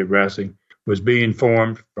Championship Wrestling was being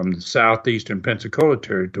formed from the Southeastern Pensacola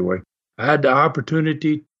territory. I had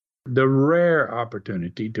the rare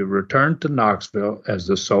opportunity to return to Knoxville as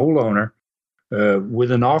the sole owner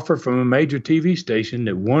with an offer from a major TV station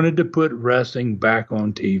that wanted to put wrestling back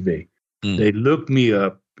on TV. They looked me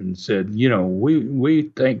up and said,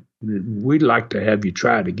 we think we'd like to have you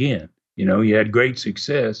try it again. You had great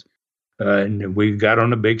success. And we got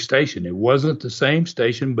on a big station. It wasn't the same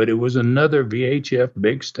station, but it was another VHF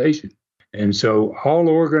big station. And so all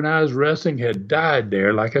organized wrestling had died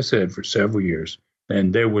there, like I said, for several years.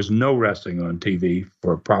 And there was no wrestling on TV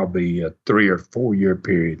for probably a 3 or 4 year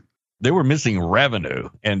period. They were missing revenue.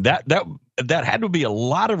 And that had to be a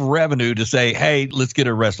lot of revenue to say, hey, let's get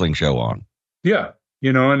a wrestling show on. Yeah.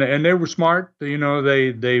 And they were smart. They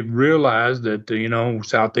realized that,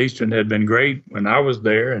 Southeastern had been great when I was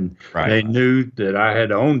there, and They knew that I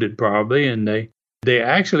had owned it probably. And they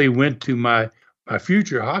actually went to my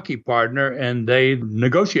future hockey partner, and they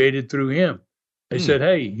negotiated through him. They said,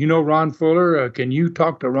 hey, Ron Fuller, can you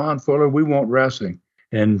talk to Ron Fuller? We want wrestling.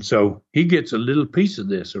 And so he gets a little piece of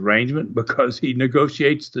this arrangement because he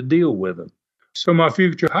negotiates the deal with them. So my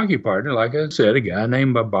future hockey partner, like I said, a guy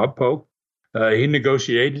named Bob Polk, he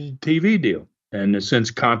negotiated a TV deal. And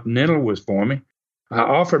since Continental was forming, I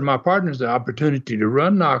offered my partners the opportunity to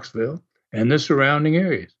run Knoxville and the surrounding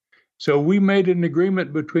areas. So we made an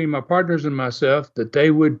agreement between my partners and myself that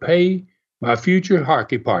they would pay my future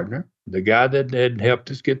hockey partner, the guy that had helped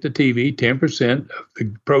us get the TV, 10% of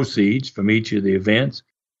the proceeds from each of the events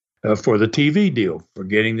for the TV deal, for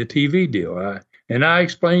getting the TV deal. And I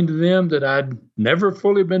explained to them that I'd never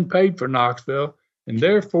fully been paid for Knoxville, and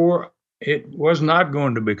therefore it was not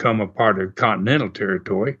going to become a part of Continental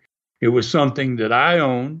territory. It was something that I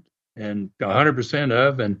owned and 100%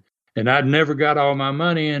 of, and I'd never got all my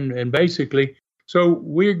money. And basically, so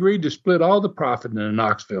we agreed to split all the profit in the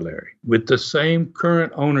Knoxville area with the same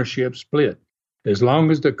current ownership split, as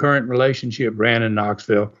long as the current relationship ran in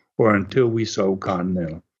Knoxville or until we sold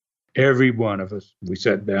Continental. Every one of us, we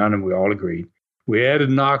sat down and we all agreed. We added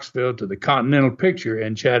Knoxville to the Continental picture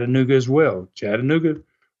and Chattanooga as well. Chattanooga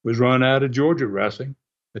was run out of Georgia Wrestling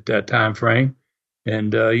at that time frame.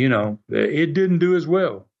 And, it didn't do as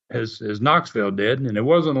well as Knoxville did. And it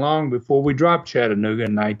wasn't long before we dropped Chattanooga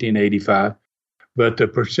in 1985. But the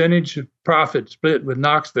percentage of profit split with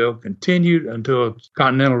Knoxville continued until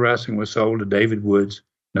Continental Wrestling was sold to David Woods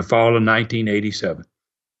in the fall of 1987.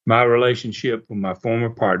 My relationship with my former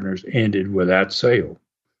partners ended with that sale.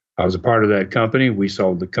 I was a part of that company. We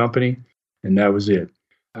sold the company, and that was it.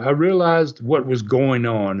 I realized what was going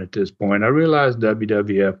on at this point. I realized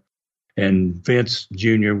WWF and Vince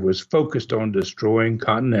Jr. was focused on destroying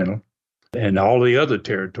Continental and all the other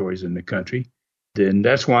territories in the country. Then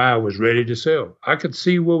that's why I was ready to sell. I could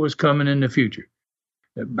see what was coming in the future.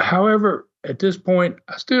 However, at this point,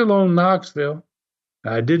 I still own Knoxville.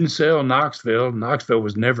 I didn't sell Knoxville. Knoxville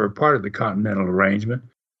was never a part of the Continental arrangement.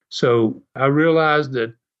 So I realized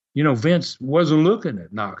that, Vince wasn't looking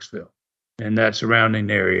at Knoxville and that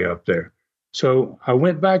surrounding area up there. So I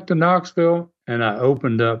went back to Knoxville and I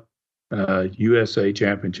opened up USA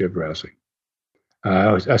Championship Wrestling.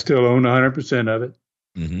 I still own 100% of it.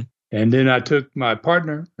 Mm-hmm. And then I took my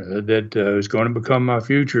partner that was going to become my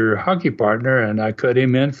future hockey partner, and I cut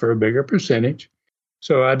him in for a bigger percentage.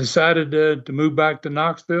 So I decided to move back to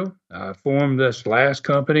Knoxville. I formed this last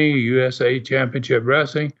company, USA Championship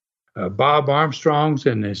Wrestling. Bob Armstrong's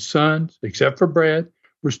and his sons, except for Brad,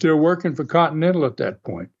 were still working for Continental at that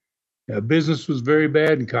point. Business was very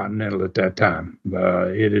bad in Continental at that time.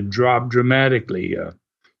 It had dropped dramatically.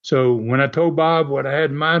 So when I told Bob what I had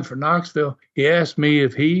in mind for Knoxville, he asked me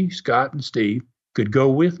if he, Scott, and Steve could go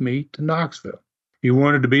with me to Knoxville. He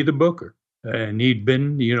wanted to be the booker. And he'd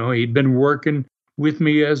been working with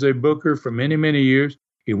me as a booker for many, many years.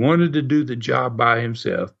 He wanted to do the job by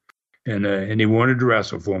himself. And he wanted to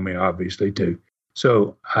wrestle for me, obviously, too.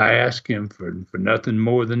 So I asked him for nothing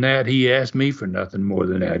more than that. He asked me for nothing more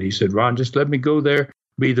than that. He said, Ron, just let me go there,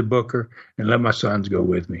 be the booker, and let my sons go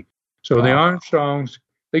with me. So The Armstrongs,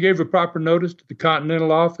 they gave a proper notice to the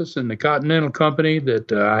Continental office and the Continental company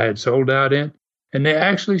that I had sold out in, and they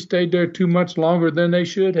actually stayed there 2 months longer than they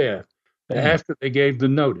should have after they gave the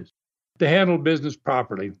notice. They handled business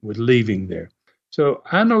properly with leaving there. So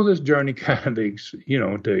I know this journey kind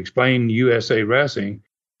of, to explain USA Wrestling,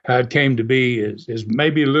 how it came to be is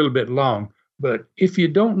maybe a little bit long, but if you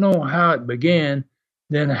don't know how it began,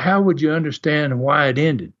 then how would you understand why it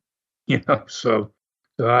ended? So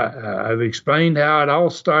I've explained how it all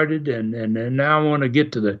started, and now I want to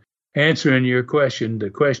get to the answering your question. The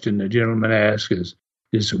question the gentleman asked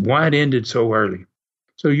is why it ended so early.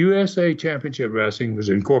 So USA Championship Wrestling was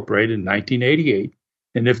incorporated in 1988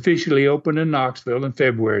 and officially opened in Knoxville in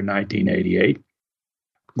February 1988.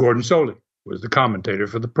 Gordon Solie was the commentator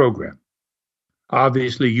for the program.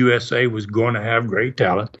 Obviously, USA was going to have great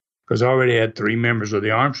talent because I already had 3 members of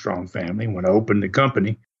the Armstrong family when I opened the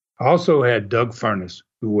company. I also had Doug Furness,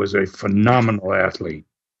 who was a phenomenal athlete,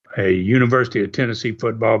 a University of Tennessee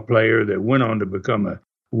football player that went on to become a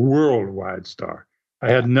worldwide star.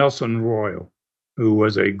 I had Nelson Royal, who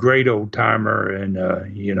was a great old timer and,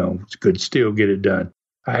 could still get it done.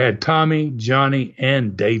 I had Tommy, Johnny,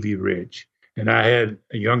 and Davey Rich. And I had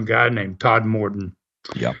a young guy named Todd Morton.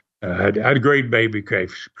 Yep. I had a great baby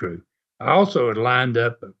crew. I also had lined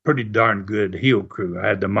up a pretty darn good heel crew. I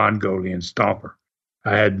had the Mongolian Stomper.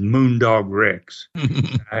 I had Moondog Rex.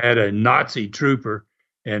 I had a Nazi Trooper.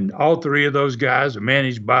 And all 3 of those guys are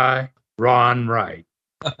managed by Ron Wright.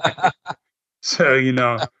 So,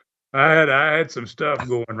 I had some stuff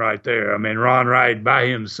going right there. I mean, Ron Wright by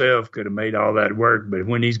himself could have made all that work, but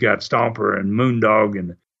when he's got Stomper and Moondog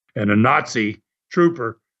and a Nazi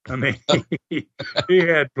Trooper, I mean, he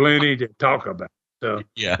had plenty to talk about. So,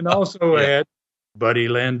 Yeah. and also Yeah. had Buddy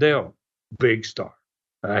Landell, big star.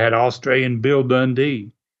 I had Australian Bill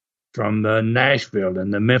Dundee from Nashville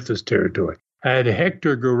and the Memphis territory. I had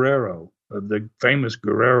Hector Guerrero of the famous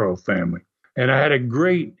Guerrero family. And I had a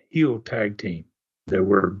great heel tag team that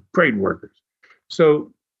were great workers.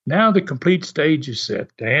 So now the complete stage is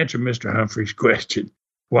set to answer Mr. Humphrey's question.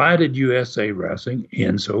 Why did USA Wrestling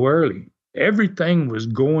end so early? Everything was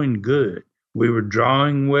going good. We were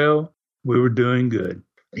drawing well. We were doing good.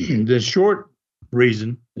 The short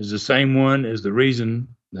reason is the same one as the reason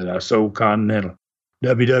that I sold Continental,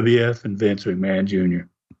 WWF and Vince McMahon Jr.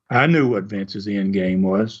 I knew what Vince's end game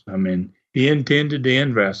was. I mean, he intended to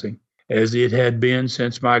end wrestling as it had been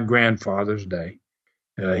since my grandfather's day.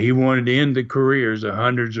 He wanted to end the careers of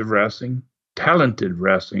hundreds of talented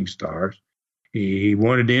wrestling stars. He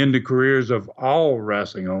wanted to end the careers of all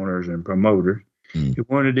wrestling owners and promoters. He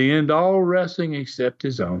wanted to end all wrestling except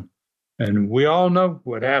his own. And we all know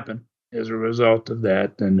what happened as a result of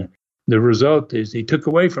that. And the result is he took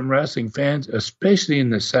away from wrestling fans, especially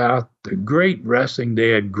in the South, the great wrestling they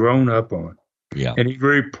had grown up on. Yeah. And he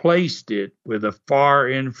replaced it with a far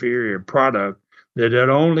inferior product that had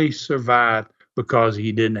only survived because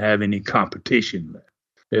he didn't have any competition left.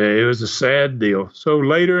 It was a sad deal. So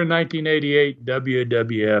later in 1988,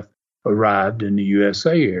 WWF arrived in the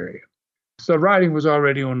USA area. So writing was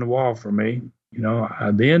already on the wall for me. You know,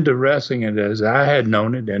 the end of wrestling, and as I had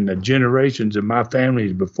known it, and the generations of my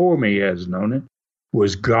families before me has known it,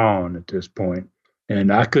 was gone at this point.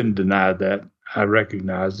 And I couldn't deny that. I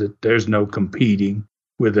recognized that there's no competing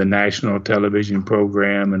with a national television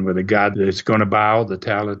program and with a guy that's going to buy all the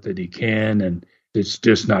talent that he can, and it's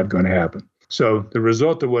just not going to happen. So the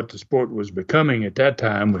result of what the sport was becoming at that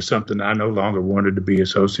time was something I no longer wanted to be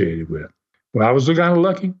associated with. Well, I was kind of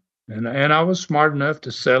lucky, and I was smart enough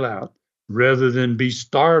to sell out rather than be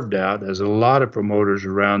starved out, as a lot of promoters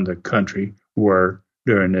around the country were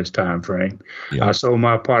during this time frame. Yeah. I sold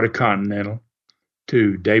my part of Continental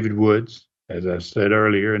to David Woods, as I said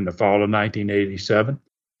earlier, in the fall of 1987.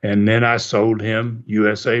 And then I sold him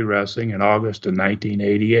USA Wrestling in August of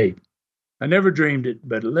 1988. I never dreamed it,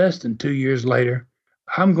 but less than 2 years later,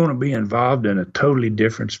 I'm going to be involved in a totally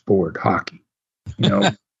different sport, hockey. You know,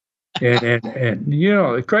 and you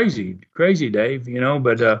know, crazy, Dave. You know,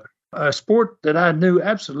 but a sport that I knew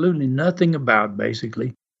absolutely nothing about,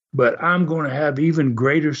 basically. But I'm going to have even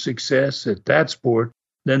greater success at that sport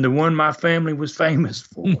than the one my family was famous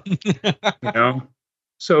for. You know,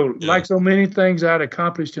 so yeah. Like so many things I'd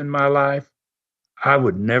accomplished in my life, I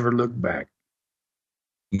would never look back.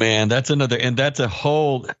 Man, that's a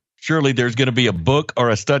whole, surely there's going to be a book or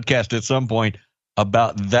a studcast at some point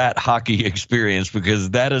about that hockey experience,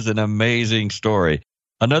 because that is an amazing story.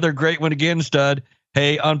 Another great one again, Stud.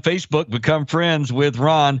 Hey, on Facebook, become friends with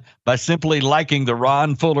Ron by simply liking the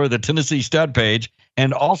Ron Fuller, the Tennessee Stud page,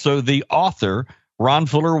 and also the author, Ron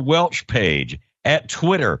Fuller Welch page. At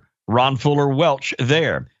Twitter, Ron Fuller Welch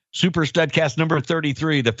there. Super Studcast number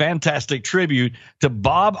 33, the fantastic tribute to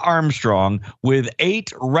Bob Armstrong with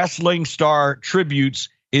 8 wrestling star tributes,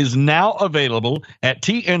 is now available at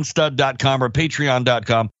tnstud.com or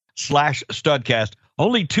patreon.com/studcast.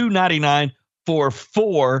 Only $2.99 for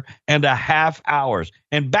 4.5 hours.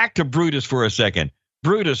 And back to Brutus for a second.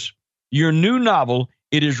 Brutus, your new novel,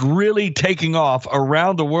 it is really taking off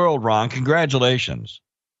around the world, Ron. Congratulations.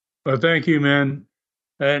 Well, thank you, man.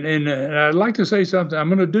 And I'd like to say something. I'm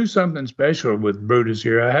going to do something special with Brutus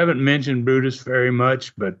here. I haven't mentioned Brutus very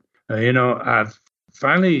much, but, you know, I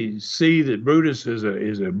finally see that Brutus is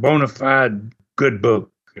a bona fide good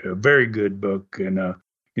book, a very good book. And,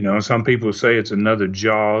 you know, some people say it's another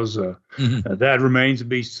Jaws. That remains to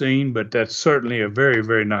be seen, but that's certainly a very,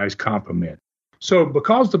 very nice compliment. So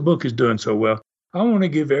because the book is doing so well, I want to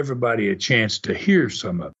give everybody a chance to hear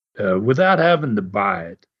some of it without having to buy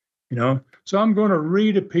it, you know. So I'm going to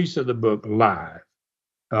read a piece of the book live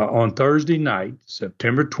on Thursday night,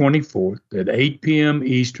 September 24th at 8 p.m.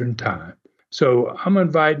 Eastern Time. So I'm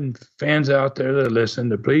inviting fans out there that listen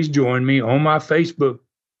to please join me on my Facebook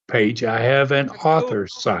page. I have an author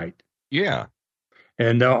site. Yeah.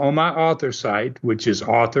 And on my author site, which is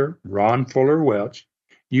author Ron Fuller Welch,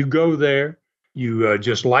 you go there, you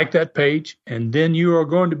just like that page, and then you are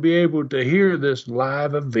going to be able to hear this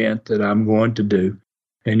live event that I'm going to do.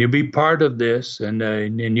 And you'll be part of this, and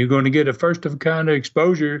you're going to get a first-of-a-kind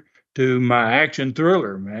exposure to my action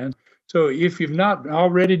thriller, man. So if you've not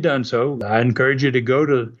already done so, I encourage you to go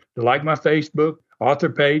to like my Facebook author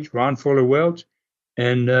page, Ron Fuller Welch,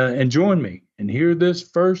 and join me and hear this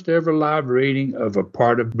first ever live reading of a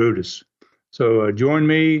part of Brutus. So join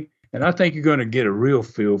me And I think you're going to get a real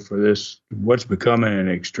feel for this, what's becoming an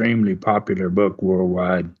extremely popular book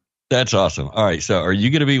worldwide. That's awesome. All right. So are you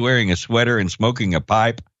going to be wearing a sweater and smoking a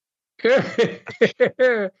pipe?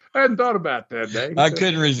 I hadn't thought about that, Dave. I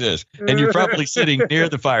couldn't resist. And you're probably sitting near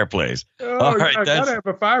the fireplace. All right. I got to have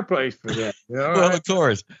a fireplace for that. Well, of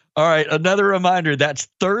course. All right. Another reminder, that's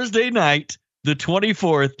Thursday night, the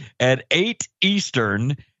 24th at 8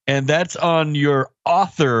 Eastern. And that's on your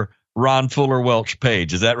author, Ron Fuller Welch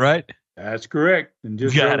page. Is that right? That's correct. And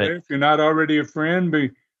just go there. If you're not already a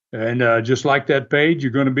friend, and just like that page,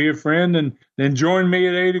 you're going to be a friend. And then join me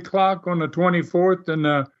at 8 o'clock on the 24th.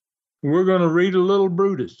 And we're going to read a little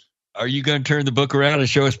Brutus. Are you going to turn the book around and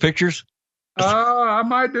show us pictures? I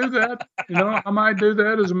might do that. I might do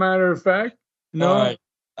that as a matter of fact. No. All right.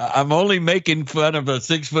 I'm only making fun of a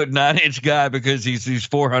 6'9" guy because he's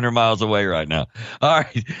 400 miles away right now. All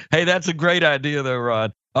right. Hey, that's a great idea though,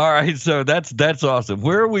 Ron. All right. So that's awesome.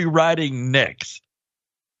 Where are we riding next?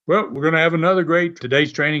 Well, we're going to have another great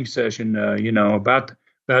today's training session, about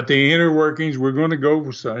the inner workings. We're going to go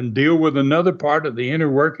and deal with another part of the inner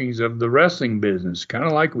workings of the wrestling business, kind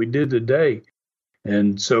of like we did today.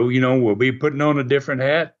 And so, we'll be putting on a different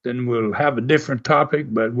hat and we'll have a different topic,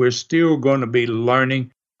 but we're still going to be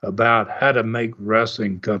learning about how to make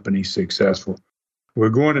wrestling companies successful. We're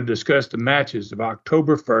going to discuss the matches of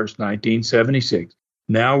October 1st, 1976.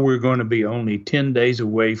 Now we're going to be only 10 days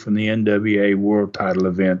away from the NWA World Title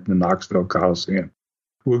event in the Knoxville Coliseum.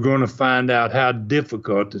 We're going to find out how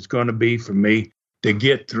difficult it's going to be for me to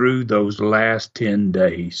get through those last 10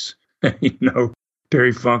 days.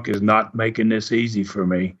 Terry Funk is not making this easy for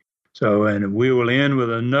me. So, and we will end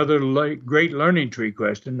with another great learning tree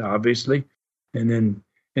question, obviously. And then,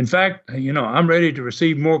 in fact, I'm ready to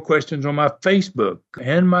receive more questions on my Facebook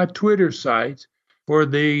and my Twitter sites for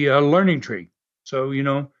the learning tree. So,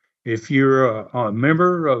 if you're a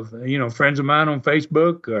member of, friends of mine on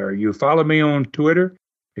Facebook or you follow me on Twitter,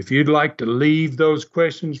 if you'd like to leave those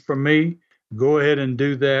questions for me, go ahead and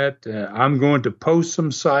do that. I'm going to post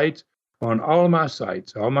some sites on all of my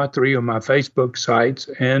sites, all my 3 on my Facebook sites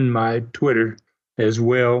and my Twitter as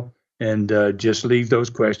well. And just leave those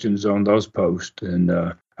questions on those posts. And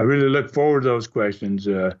I really look forward to those questions.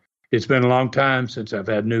 It's been a long time since I've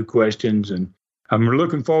had new questions, and I'm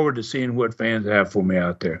looking forward to seeing what fans have for me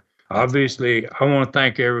out there. Obviously, I want to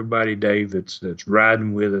thank everybody, Dave, that's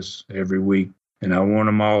riding with us every week. And I want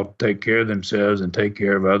them all to take care of themselves and take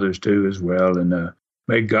care of others, too, as well. And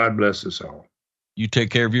may God bless us all. You take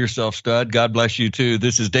care of yourself, stud. God bless you, too.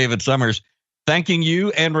 This is David Summers thanking you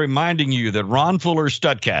and reminding you that Ron Fuller's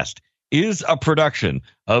Studcast is a production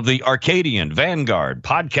of the Arcadian Vanguard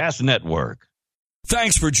Podcast Network.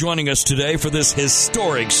 Thanks for joining us today for this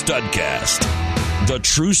historic Studcast. The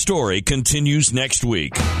true story continues next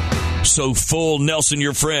week. So full Nelson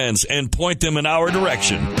your friends and point them in our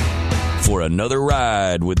direction for another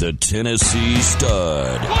ride with the Tennessee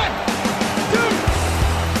Stud. 1, 2,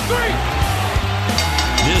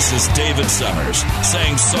 3. This is David Summers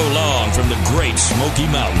saying so long from the great Smoky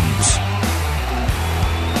Mountains.